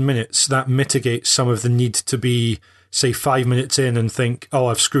 15 minutes, that mitigates some of the need to be, say, 5 minutes in and think, oh,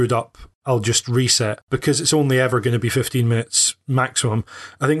 I've screwed up, I'll just reset, because it's only ever going to be 15 minutes maximum.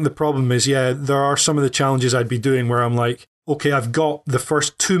 I think the problem is, yeah, there are some of the challenges I'd be doing where I'm like, okay, I've got the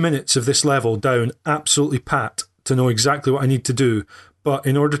first 2 minutes of this level down absolutely pat to know exactly what I need to do. But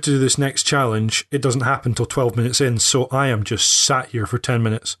in order to do this next challenge, it doesn't happen till 12 minutes in, so I am just sat here for 10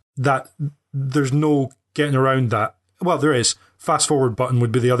 minutes. There's no getting around that. Well, there is. Fast forward button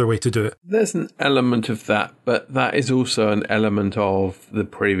would be the other way to do it. There's an element of that, but that is also an element of the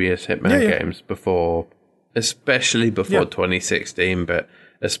previous Hitman games before, especially before 2016, but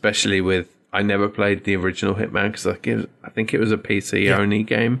especially with, I never played the original Hitman because I think it was a PC-only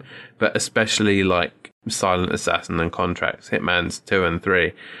game, but especially like Silent Assassin and Contracts, Hitman's 2 and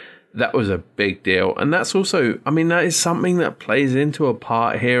 3, that was a big deal. And that's also, I mean, that is something that plays into a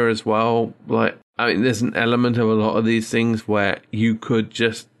part here as well. Like, I mean, there's an element of a lot of these things where you could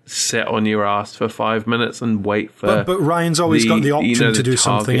just sit on your ass for 5 minutes and wait for... But Ryan's always got the option to do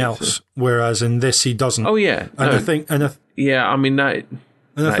something else, whereas in this he doesn't. Oh, yeah. And I think... yeah, I mean, that...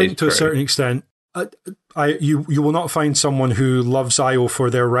 And I think to a certain extent, you will not find someone who loves IO for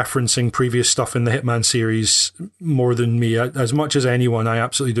their referencing previous stuff in the Hitman series more than me. As much as anyone, I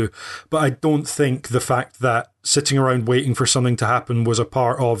absolutely do. But I don't think the fact that sitting around waiting for something to happen was a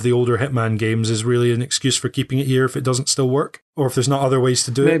part of the older Hitman games is really an excuse for keeping it here if it doesn't still work, or if there's not other ways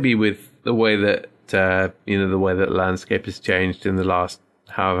to do it. Maybe with the way that the way that landscape has changed in the last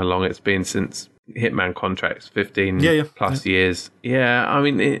however long it's been since Hitman Contracts, 15 plus years. Yeah, I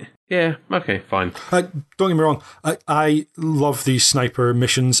mean, okay, fine. Don't get me wrong, I love these sniper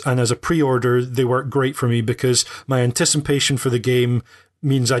missions, and as a pre-order, they work great for me because my anticipation for the game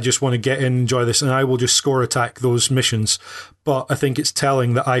means I just want to get in and enjoy this, and I will just score attack those missions. But I think it's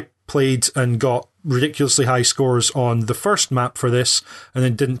telling that I played and got ridiculously high scores on the first map for this, and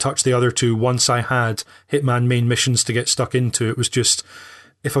then didn't touch the other two once I had Hitman main missions to get stuck into. It was just...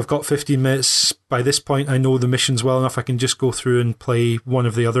 if I've got 15 minutes, by this point I know the missions well enough, I can just go through and play one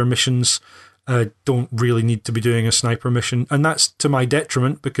of the other missions. I don't really need to be doing a sniper mission. And that's to my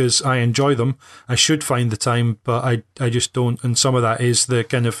detriment because I enjoy them. I should find the time, but I just don't. And some of that is the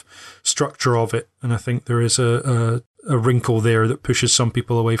kind of structure of it. And I think there is a wrinkle there that pushes some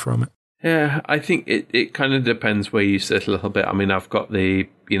people away from it. Yeah, I think it kind of depends where you sit a little bit. I mean, I've got the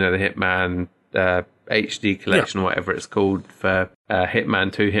Hitman... HD collection, whatever it's called, for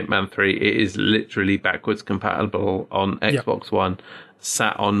Hitman 2, Hitman 3. It is literally backwards compatible on Xbox One,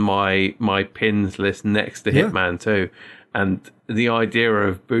 sat on my pins list next to Hitman 2. And the idea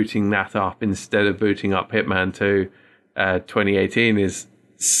of booting that up instead of booting up Hitman 2 2018 is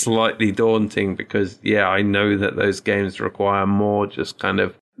slightly daunting because, I know that those games require more just kind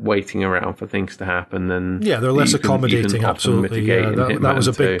of waiting around for things to happen, and they're less accommodating. Absolutely, that was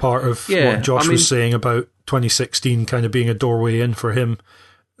a big part of what Josh was saying about 2016 kind of being a doorway in for him.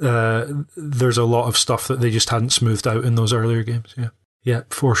 There's a lot of stuff that they just hadn't smoothed out in those earlier games. Yeah,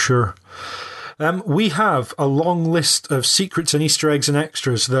 for sure. We have a long list of secrets and Easter eggs and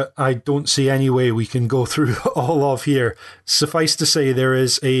extras that I don't see any way we can go through all of here. Suffice to say, there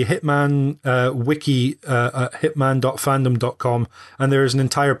is a Hitman wiki at hitman.fandom.com, and there is an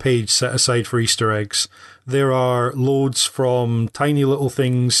entire page set aside for Easter eggs. There are loads from tiny little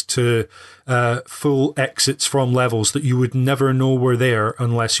things to full exits from levels that you would never know were there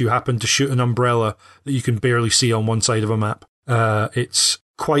unless you happen to shoot an umbrella that you can barely see on one side of a map. It's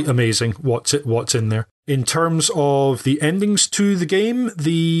quite amazing what's in there. In terms of the endings to the game,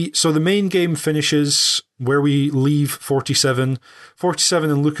 the main game finishes where we leave 47.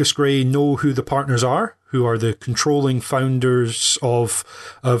 47 and Lucas Gray know who the partners are, who are the controlling founders of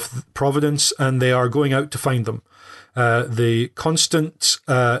Providence, and they are going out to find them. The Constant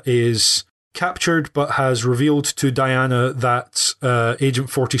is captured but has revealed to Diana that Agent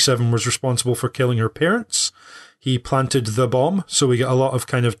 47 was responsible for killing her parents. He planted the bomb, so we get a lot of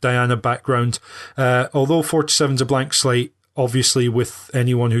kind of Diana background. Although 47's a blank slate, obviously with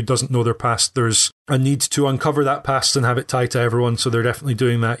anyone who doesn't know their past, there's a need to uncover that past and have it tie to everyone, so they're definitely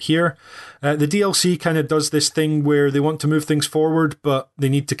doing that here. The DLC kind of does this thing where they want to move things forward, but they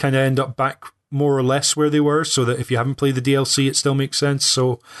need to kind of end up back more or less where they were, so that if you haven't played the DLC, it still makes sense.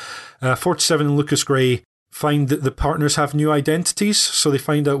 So 47 and Lucas Gray find that the partners have new identities, so they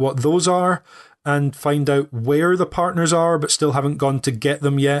find out what those are and find out where the partners are, but still haven't gone to get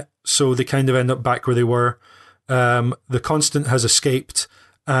them yet, so they kind of end up back where they were. The Constant has escaped,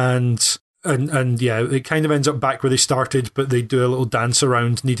 and yeah, it kind of ends up back where they started, but they do a little dance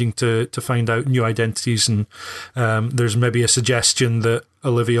around needing to find out new identities, and there's maybe a suggestion that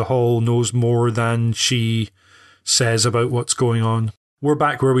Olivia Hall knows more than she says about what's going on. We're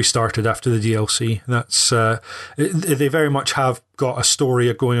back where we started after the DLC. That's they very much have got a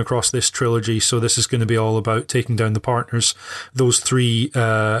story going across this trilogy, so this is going to be all about taking down the partners. Those three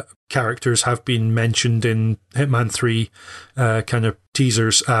characters have been mentioned in Hitman 3 kind of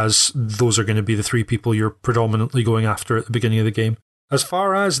teasers as those are going to be the three people you're predominantly going after at the beginning of the game. As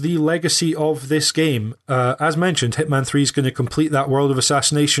far as the legacy of this game, as mentioned, Hitman 3 is going to complete that World of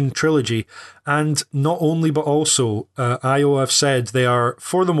Assassination trilogy. And not only, but also, IO have said they are,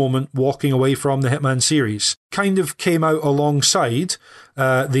 for the moment, walking away from the Hitman series. Kind of came out alongside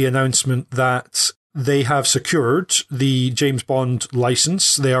the announcement that they have secured the James Bond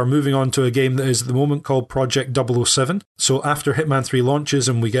license. They are moving on to a game that is at the moment called Project 007. So after Hitman 3 launches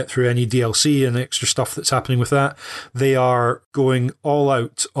and we get through any DLC and extra stuff that's happening with that, they are going all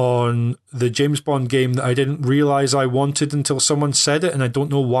out on the James Bond game that I didn't realise I wanted until someone said it, and I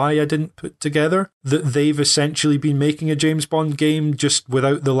don't know why I didn't put together that they've essentially been making a James Bond game just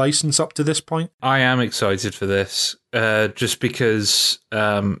without the license up to this point. I am excited for this. Just because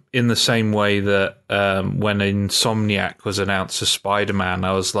in the same way that when Insomniac was announced as Spider-Man,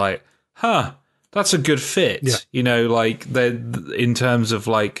 I was like, that's a good fit. Yeah. You know, like in terms of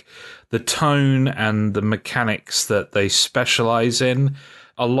like the tone and the mechanics that they specialize in,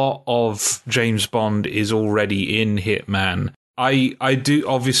 a lot of James Bond is already in Hitman. I do,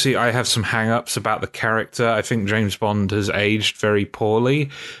 obviously, I have some hang-ups about the character. I think James Bond has aged very poorly,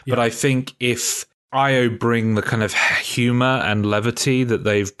 but I think if IO bring the kind of humor and levity that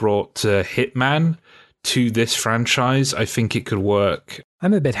they've brought to Hitman to this franchise, I think it could work.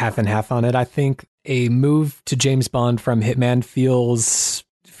 I'm a bit half and half on it. I think a move to James Bond from Hitman feels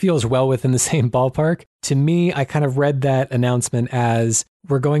well within the same ballpark. To me, I kind of read that announcement as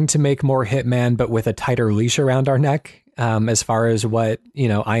we're going to make more Hitman, but with a tighter leash around our neck, as far as what,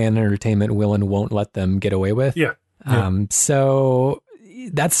 IN Entertainment will and won't let them get away with. Yeah. So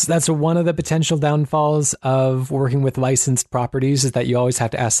that's one of the potential downfalls of working with licensed properties, is that you always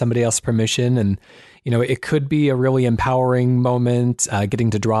have to ask somebody else permission. And, it could be a really empowering moment, getting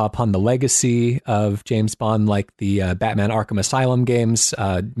to draw upon the legacy of James Bond, like the Batman Arkham Asylum games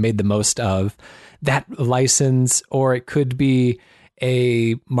made the most of that license. Or it could be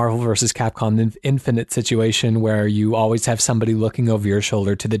a Marvel versus Capcom Infinite situation where you always have somebody looking over your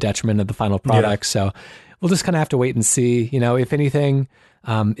shoulder to the detriment of the final product. Yeah. So we'll just kind of have to wait and see. If anything,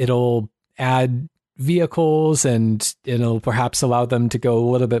 it'll add vehicles and it'll perhaps allow them to go a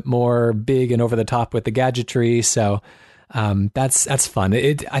little bit more big and over the top with the gadgetry. So that's fun.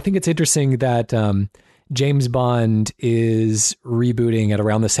 I think it's interesting that James Bond is rebooting at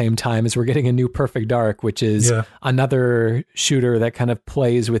around the same time as we're getting a new Perfect Dark, which is another shooter that kind of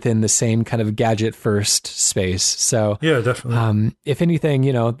plays within the same kind of gadget first space. So yeah, definitely. If anything,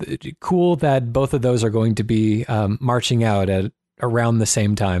 cool that both of those are going to be marching out at around the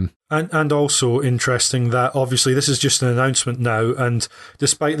same time. And also interesting that obviously this is just an announcement now, and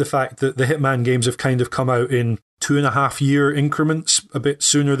despite the fact that the Hitman games have kind of come out in 2.5 year increments, a bit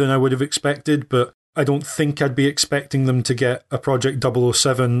sooner than I would have expected, but I don't think I'd be expecting them to get a Project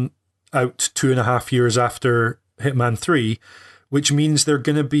 007 out 2.5 years after Hitman 3, which means they're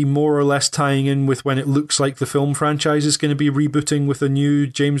going to be more or less tying in with when it looks like the film franchise is going to be rebooting with a new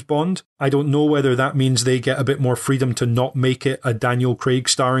James Bond. I don't know whether that means they get a bit more freedom to not make it a Daniel Craig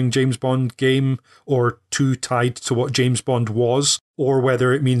starring James Bond game or too tied to what James Bond was, or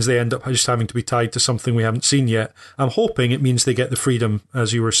whether it means they end up just having to be tied to something we haven't seen yet. I'm hoping it means they get the freedom,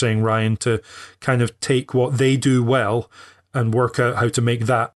 as you were saying, Ryan, to kind of take what they do well and work out how to make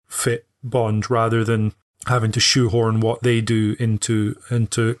that fit Bond rather than having to shoehorn what they do into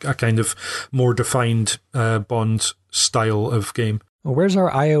a kind of more defined Bond style of game. Well, where's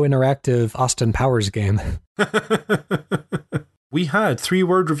our IO Interactive Austin Powers game? We had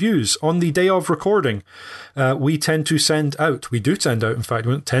 3-word reviews on the day of recording. We do send out, in fact,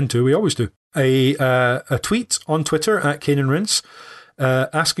 we don't tend to, we always do, a tweet on Twitter at Kane and Rince,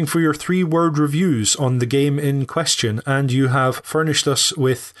 asking for your 3-word reviews on the game in question, and you have furnished us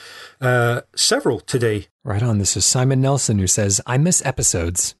with several today. Right on. This is Simon Nelson, who says, I miss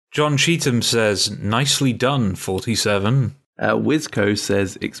episodes. John Cheetham says, nicely done, 47. Wizco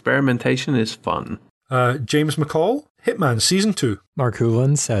says experimentation is fun. James McCall, Hitman Season 2. Mark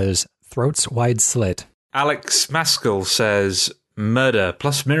Hoolan says throats wide slit. Alex Maskell says murder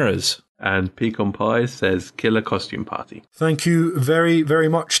plus mirrors. And Pecan Pie says killer costume party. Thank you very, very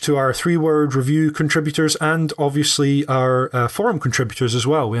much to our 3-word review contributors and obviously our forum contributors as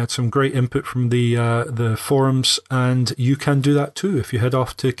well. We had some great input from the forums, and you can do that too if you head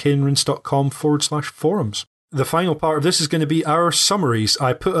off to canerinse.com/forums. The final part of this is going to be our summaries.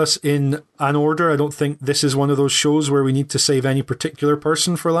 I put us in an order. I don't think this is one of those shows where we need to save any particular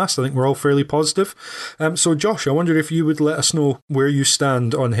person for last. I think we're all fairly positive. So, Josh, I wondered if you would let us know where you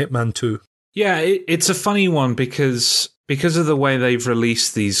stand on Hitman 2. Yeah, it's a funny one because of the way they've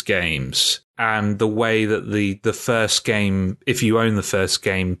released these games and the way that the first game, if you own the first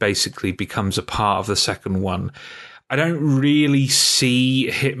game, basically becomes a part of the second one. I don't really see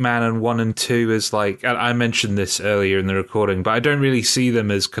Hitman and 1 and 2 as like, I mentioned this earlier in the recording, but I don't really see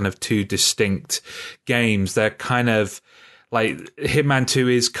them as kind of two distinct games. They're kind of like, Hitman 2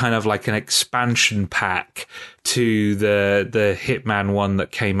 is kind of like an expansion pack to the Hitman 1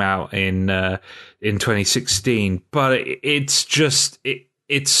 that came out in 2016, but it's just...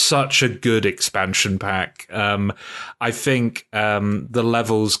 It's such a good expansion pack. I think the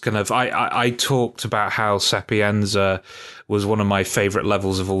levels kind of... I talked about how Sapienza was one of my favorite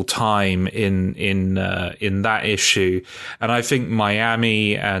levels of all time in that issue, and I think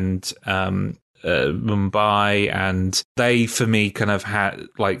Miami and Mumbai, and they for me kind of had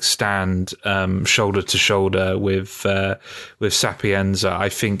like stand shoulder to shoulder with Sapienza. I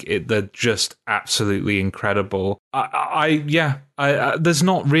think they're just absolutely incredible. There's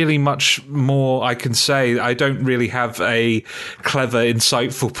not really much more I can say. I don't really have a clever,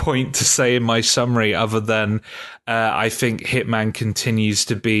 insightful point to say in my summary other than I think Hitman continues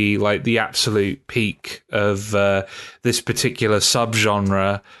to be like the absolute peak of this particular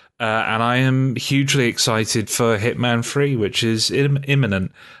subgenre. And I am hugely excited for Hitman 3, which is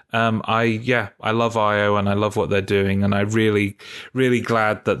imminent. I love IO and I love what they're doing, and I'm really, really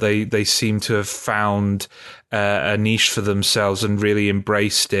glad that they seem to have found a niche for themselves and really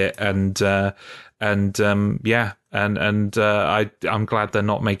embraced it. I'm glad they're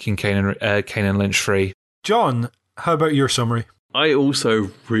not making Kane and Lynch 3. John, how about your summary? I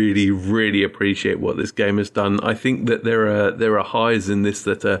also really, really appreciate what this game has done. I think that there are highs in this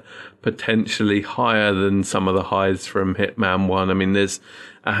that are potentially higher than some of the highs from Hitman 1. I mean, there's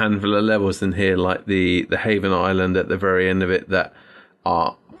a handful of levels in here, like the Haven Island at the very end of it, that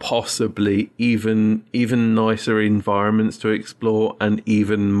are possibly even nicer environments to explore and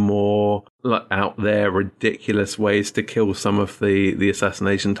even more like out there ridiculous ways to kill some of the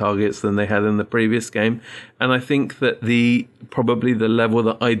assassination targets than they had in the previous game. And I think that probably the level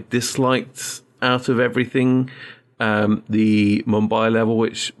that I disliked out of everything, the Mumbai level,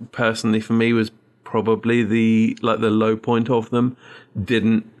 which personally for me was probably the low point of them,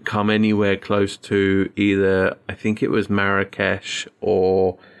 didn't come anywhere close to either, I think it was Marrakesh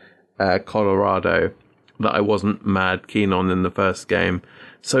or Colorado, that I wasn't mad keen on in the first game.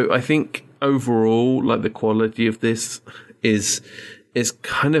 So I think overall, like, the quality of this is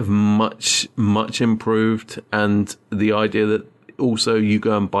kind of much improved, and the idea that also you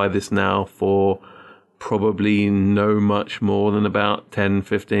go and buy this now for probably no much more than about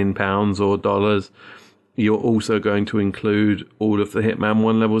 £10-15 or dollars. You're also going to include all of the Hitman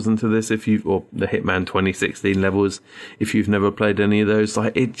 1 levels into this or the Hitman 2016 levels if you've never played any of those.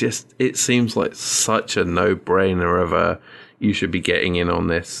 Like, it seems like such a no-brainer of you should be getting in on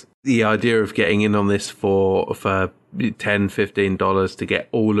this. The idea of getting in on this for $10-15 to get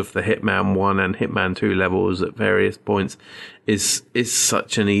all of the Hitman 1 and Hitman 2 levels at various points is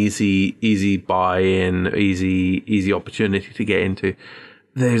such an easy buy-in, easy opportunity to get into.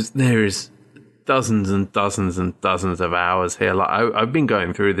 There is dozens and dozens and dozens of hours here. Like, I've been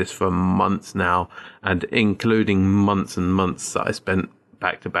going through this for months now, and including months and months that I spent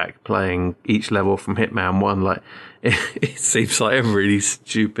back to back playing each level from Hitman 1. Like, it seems like a really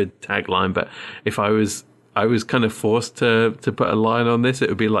stupid tagline, but if I was kind of forced to put a line on this, it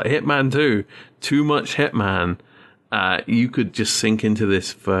would be like Hitman 2, too much Hitman. You could just sink into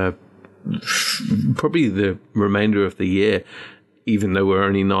this for probably the remainder of the year, even though we're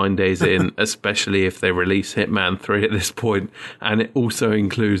only 9 days in, especially if they release Hitman 3 at this point. And it also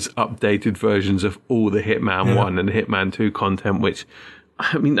includes updated versions of all the Hitman 1 and Hitman 2 content, which,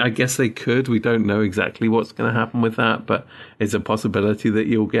 I mean, I guess they could. We don't know exactly what's going to happen with that, but it's a possibility that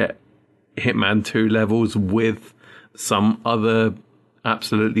you'll get Hitman 2 levels with some other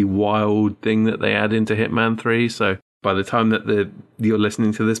absolutely wild thing that they add into Hitman 3. So by the time that you're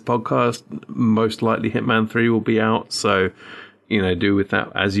listening to this podcast, most likely Hitman 3 will be out. So, do with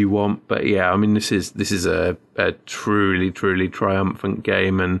that as you want. But yeah, I mean, this is a truly, truly triumphant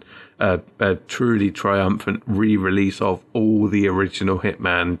game, and a truly triumphant re-release of all the original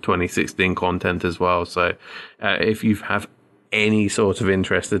Hitman 2016 content as well. So if you have any sort of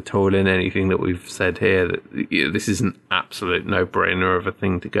interest at all in anything that we've said here, this is an absolute no-brainer of a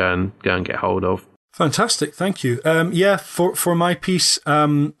thing to go and get hold of. Fantastic, thank you. For my piece,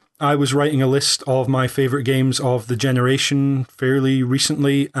 I was writing a list of my favourite games of the generation fairly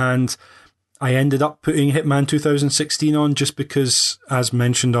recently, and I ended up putting Hitman 2016 on just because, as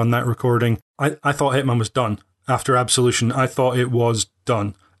mentioned on that recording, I thought Hitman was done. After Absolution, I thought it was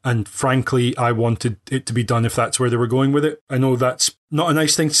done. And frankly, I wanted it to be done if that's where they were going with it. I know that's not a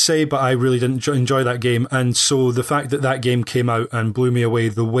nice thing to say, but I really didn't enjoy that game. And so the fact that that game came out and blew me away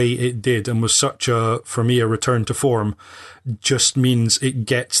the way it did and was such for me, a return to form, just means it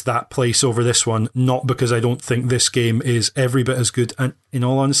gets that place over this one. Not because I don't think this game is every bit as good. And in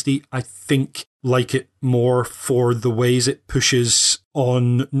all honesty, I think like it more for the ways it pushes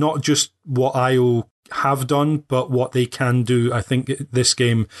on not just what IO have done, but what they can do. I think this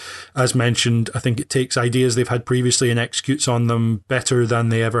game, as mentioned, I think it takes ideas they've had previously and executes on them better than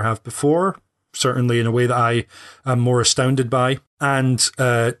they ever have before, certainly in a way that I am more astounded by, and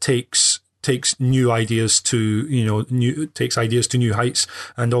takes new ideas to new heights,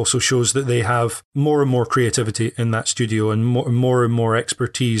 and also shows that they have more and more creativity in that studio and more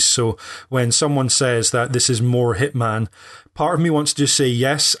expertise. So when someone says that this is more Hitman, part of me wants to just say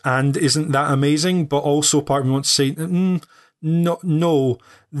yes, and isn't that amazing? But also part of me wants to say no,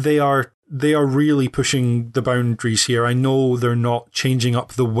 they are really pushing the boundaries here. I know they're not changing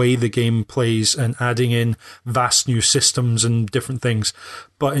up the way the game plays and adding in vast new systems and different things,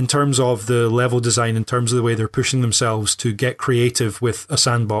 but in terms of the level design, in terms of the way they're pushing themselves to get creative with a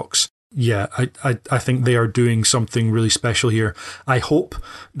sandbox, yeah, I think they are doing something really special here. I hope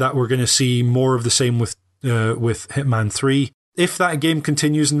that we're going to see more of the same with Hitman 3. If that game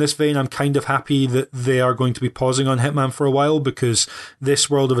continues in this vein, I'm kind of happy that they are going to be pausing on Hitman for a while, because this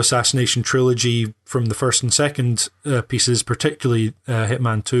World of Assassination trilogy from the first and second pieces, particularly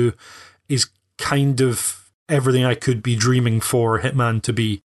Hitman 2, is kind of everything I could be dreaming for Hitman to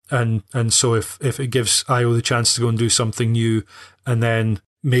be. And so if it gives IO the chance to go and do something new, and then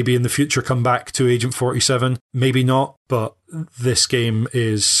maybe in the future come back to Agent 47, maybe not, but this game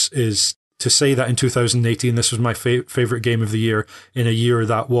is to say that in 2018 this was my favourite game of the year, in a year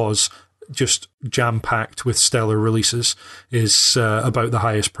that was just jam-packed with stellar releases, is about the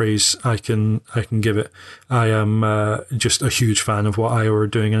highest praise I can give it. I am just a huge fan of what IO are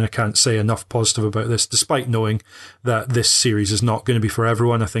doing, and I can't say enough positive about this, despite knowing that this series is not going to be for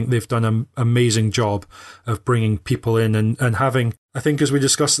everyone. I think they've done an amazing job of bringing people in and having, I think as we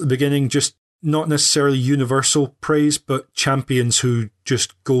discussed at the beginning, just not necessarily universal praise, but champions who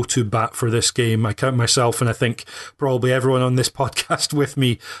just go to bat for this game. I count myself, and I think probably everyone on this podcast with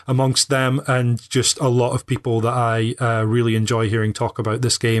me amongst them, and just a lot of people that I really enjoy hearing talk about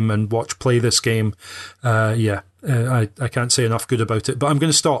this game and watch play this game. I can't say enough good about it, but I'm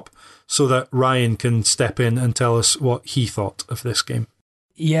going to stop so that Ryan can step in and tell us what he thought of this game.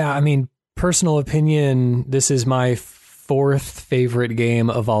 Yeah, I mean, personal opinion, this is my fourth favorite game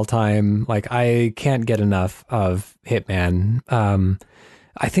of all time. Like, I can't get enough of Hitman.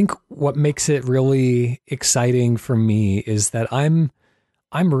 I think what makes it really exciting for me is that I'm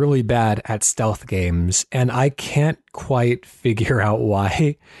really bad at stealth games, and I can't quite figure out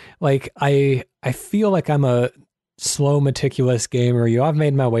why. Like, I feel like I'm a slow, meticulous gamer. I've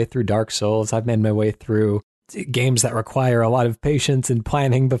made my way through Dark Souls. I've made my way through games that require a lot of patience and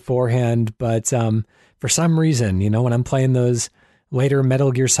planning beforehand, but for some reason, when I'm playing those later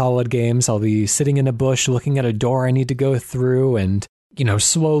Metal Gear Solid games, I'll be sitting in a bush looking at a door I need to go through, and,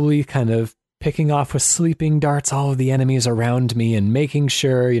 slowly kind of picking off with sleeping darts all of the enemies around me, and making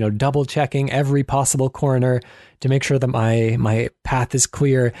sure, double checking every possible corner to make sure that my path is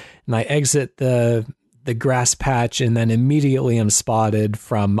clear, and I exit the grass patch, and then immediately I'm spotted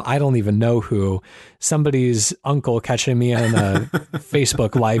from, I don't even know who, somebody's uncle catching me on a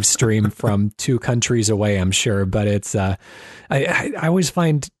Facebook live stream from 2 countries away, I'm sure. But it's, I always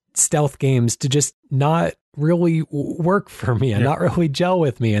find stealth games to just not really work for me and not really gel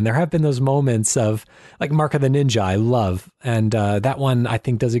with me. And there have been those moments of, like, Mark of the Ninja, I love. And that one, I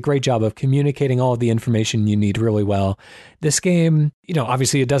think, does a great job of communicating all of the information you need really well. This game,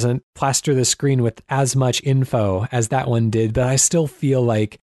 obviously it doesn't plaster the screen with as much info as that one did, but I still feel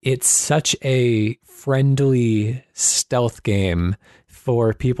like it's such a friendly stealth game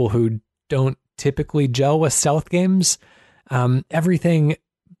for people who don't typically gel with stealth games. Everything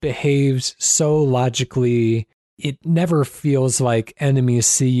behaves so logically. It never feels like enemies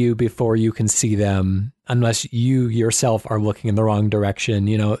see you before you can see them, unless you yourself are looking in the wrong direction.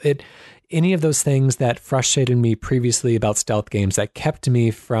 Any of those things that frustrated me previously about stealth games that kept me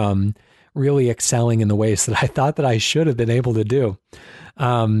from really excelling in the ways that I thought that I should have been able to do,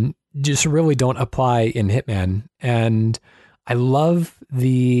 just really don't apply in Hitman. And I love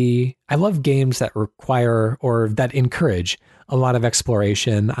games that require or that encourage a lot of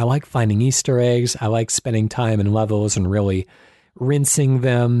exploration. I like finding Easter eggs. I like spending time in levels and really rinsing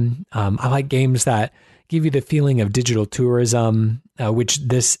them. I like games that give you the feeling of digital tourism, which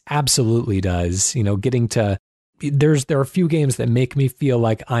this absolutely does. There are a few games that make me feel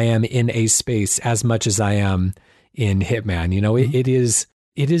like I am in a space as much as I am in Hitman.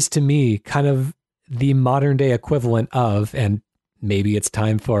 It is to me kind of the modern day equivalent of, and maybe it's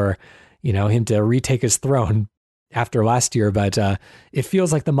time for, him to retake his throne after last year, but it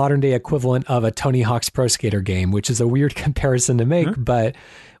feels like the modern day equivalent of a Tony Hawk's Pro Skater game, which is a weird comparison to make. But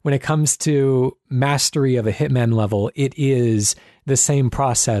when it comes to mastery of a Hitman level, it is the same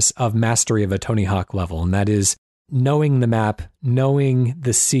process of mastery of a Tony Hawk level. And that is knowing the map, knowing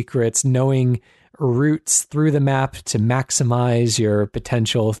the secrets, knowing routes through the map to maximize your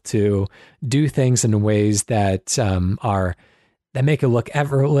potential to do things in ways that that make it look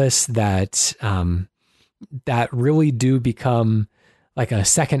effortless, that really do become like a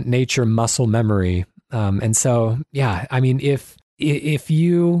second nature muscle memory. And so, yeah, I mean, if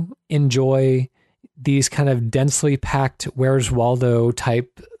you enjoy these kind of densely packed Where's Waldo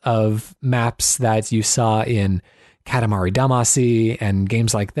type of maps that you saw in Katamari Damacy and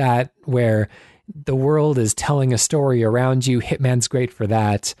games like that, where the world is telling a story around you, Hitman's great for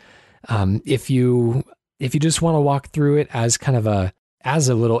that. If you just want to walk through it as kind of a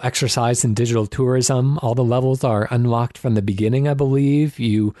little exercise in digital tourism, all the levels are unlocked from the beginning, I believe.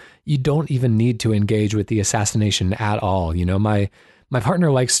 You don't even need to engage with the assassination at all. My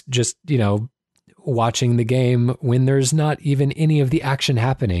partner likes just, watching the game when there's not even any of the action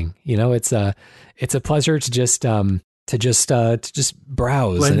happening. It's a pleasure to just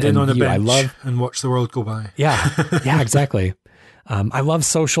browse, blend in on a bench, and watch the world go by. Yeah, exactly. I love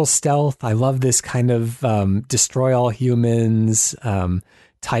social stealth. I love this kind of destroy all humans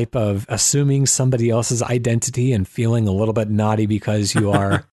type of assuming somebody else's identity and feeling a little bit naughty because you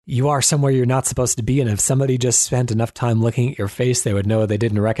are somewhere you're not supposed to be. And if somebody just spent enough time looking at your face, they would know they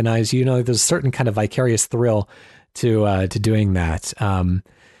didn't recognize you. There's a certain kind of vicarious thrill to doing that.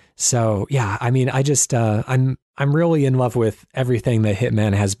 So yeah, I mean, I'm really in love with everything that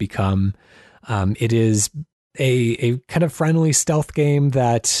Hitman has become. It is a kind of friendly stealth game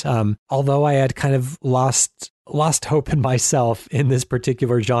that, although I had kind of lost hope in myself in this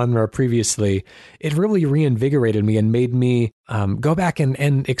particular genre previously, it really reinvigorated me and made me go back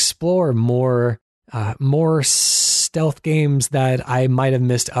and explore more stealth games that I might have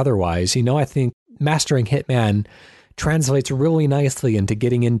missed otherwise. I think mastering Hitman translates really nicely into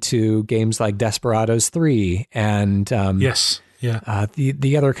getting into games like Desperados 3 and yes. Yeah.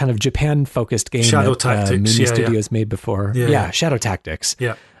 The other kind of Japan-focused game Shadow that Tactics. Mimi Studios made before. Yeah. Shadow Tactics.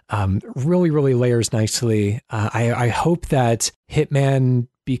 Yeah. Really, really layers nicely. I hope that Hitman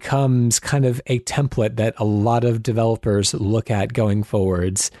becomes kind of a template that a lot of developers look at going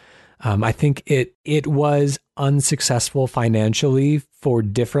forwards. I think it was unsuccessful financially for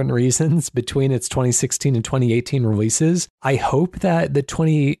different reasons between its 2016 and 2018 releases. I hope that the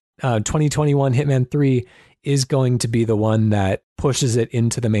 2021 Hitman 3 is going to be the one that pushes it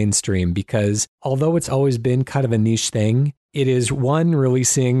into the mainstream, because although it's always been kind of a niche thing, it is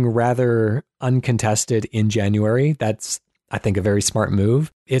releasing rather uncontested in January. That's, I think, a very smart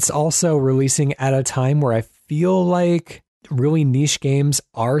move. It's also releasing at a time where I feel like really niche games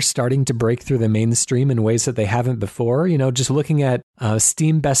are starting to break through the mainstream in ways that they haven't before. Just looking at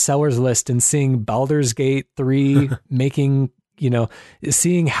Steam bestsellers list and seeing Baldur's Gate 3 making,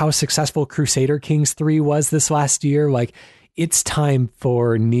 seeing how successful Crusader Kings 3 was this last year, like it's time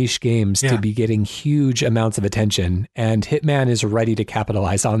for niche games to be getting huge amounts of attention, and Hitman is ready to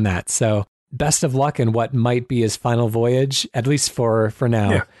capitalize on that. So best of luck in what might be his final voyage, at least for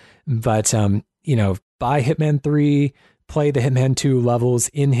now. Yeah. But, buy Hitman 3, play the Hitman 2 levels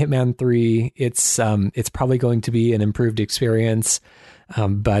in Hitman 3. It's probably going to be an improved experience.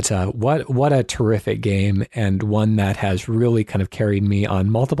 But what a terrific game, and one that has really kind of carried me on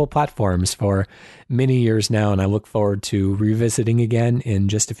multiple platforms for many years now, and I look forward to revisiting again in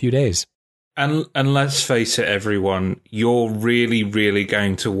just a few days. And let's face it, everyone, you're really, really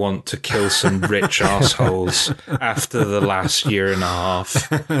going to want to kill some rich assholes after the last year and a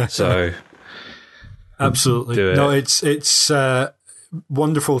half. So Absolutely. do it. No, it's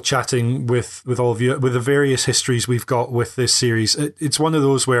wonderful chatting with all of you, with the various histories we've got with this series. It's one of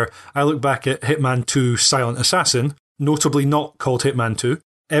those where I look back at Hitman 2 Silent Assassin, notably not called Hitman 2.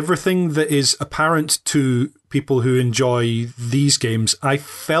 Everything that is apparent to people who enjoy these games, I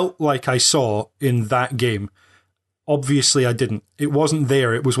felt like I saw in that game. Obviously, I didn't. It wasn't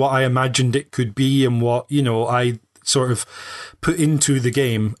there. It was what I imagined it could be and what, I sort of put into the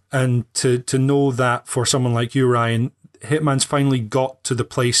game. And to know that for someone like you, Ryan, Hitman's finally got to the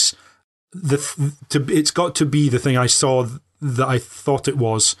place. It's got to be the thing I saw that I thought it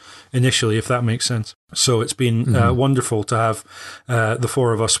was initially, if that makes sense. So it's been wonderful to have the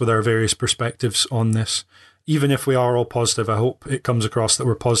four of us with our various perspectives on this. Even if we are all positive, I hope it comes across that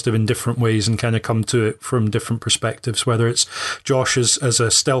we're positive in different ways and kind of come to it from different perspectives, whether it's Josh as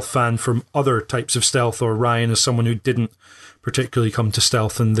a stealth fan from other types of stealth, or Ryan as someone who didn't particularly come to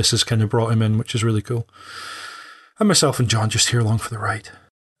stealth and this has kind of brought him in, which is really cool. And myself and John just here along for the ride.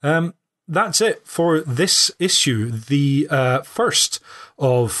 That's it for this issue, the first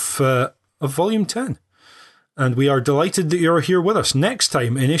of Volume 10. And we are delighted that you're here with us. Next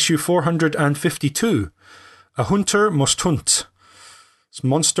time, in issue 452, A Hunter Must Hunt. It's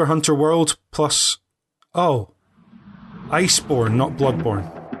Monster Hunter World plus... Oh, Iceborne, not Bloodborne.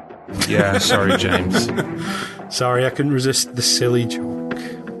 Yeah, sorry, James. Sorry, I couldn't resist the silly joke.